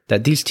also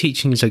that these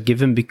teachings are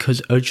given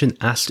because Arjuna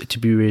asked to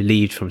be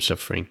relieved from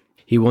suffering.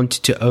 He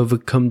wanted to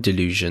overcome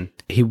delusion.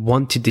 He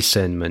wanted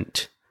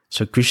discernment.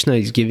 So Krishna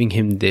is giving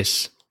him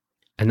this,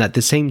 and at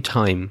the same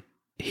time,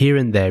 here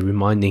and there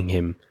reminding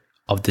him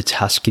of the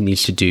task he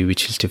needs to do,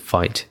 which is to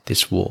fight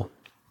this war.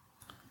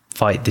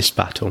 Fight this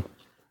battle.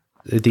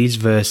 These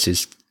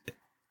verses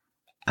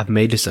have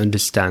made us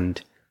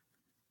understand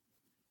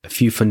a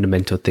few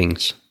fundamental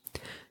things.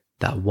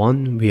 That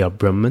one, we are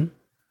Brahman,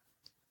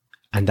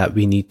 and that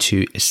we need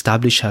to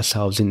establish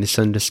ourselves in this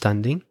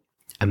understanding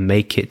and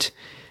make it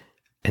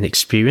an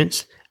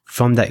experience.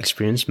 From that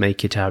experience,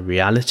 make it our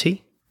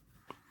reality.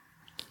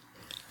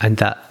 And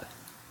that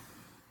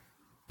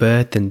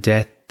birth and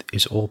death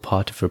is all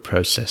part of a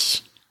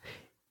process.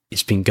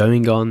 It's been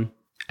going on,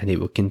 and it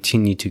will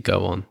continue to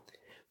go on.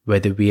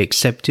 Whether we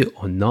accept it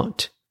or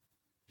not,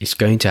 it's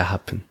going to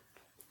happen.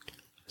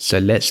 So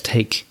let's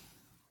take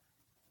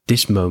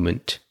this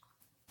moment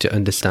to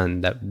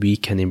understand that we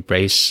can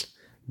embrace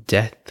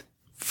death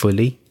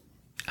fully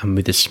and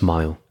with a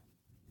smile.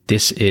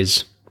 This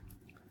is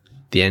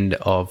the end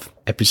of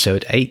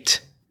episode 8,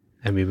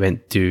 and we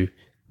went through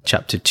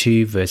chapter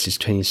 2, verses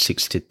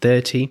 26 to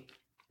 30.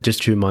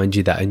 Just to remind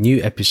you that a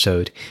new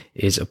episode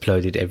is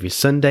uploaded every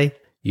Sunday.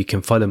 You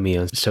can follow me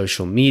on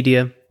social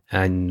media,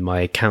 and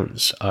my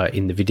accounts are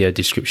in the video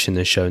description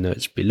and show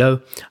notes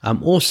below.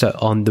 I'm also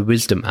on the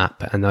Wisdom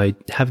app, and I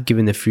have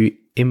given a few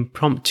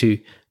impromptu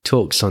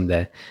talks on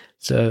there.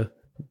 So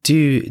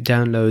do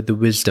download the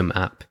Wisdom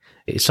app.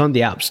 It's on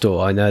the App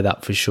Store, I know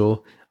that for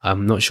sure.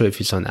 I'm not sure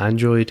if it's on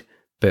Android,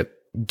 but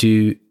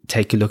do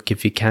take a look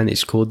if you can.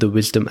 It's called the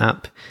Wisdom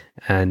app,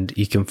 and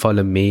you can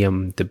follow me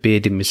on the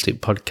Bearded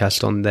Mystic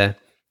podcast on there.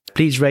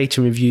 Please rate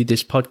and review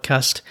this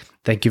podcast.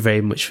 Thank you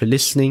very much for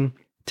listening.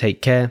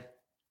 Take care.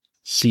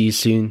 See you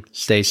soon.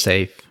 Stay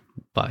safe.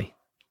 Bye.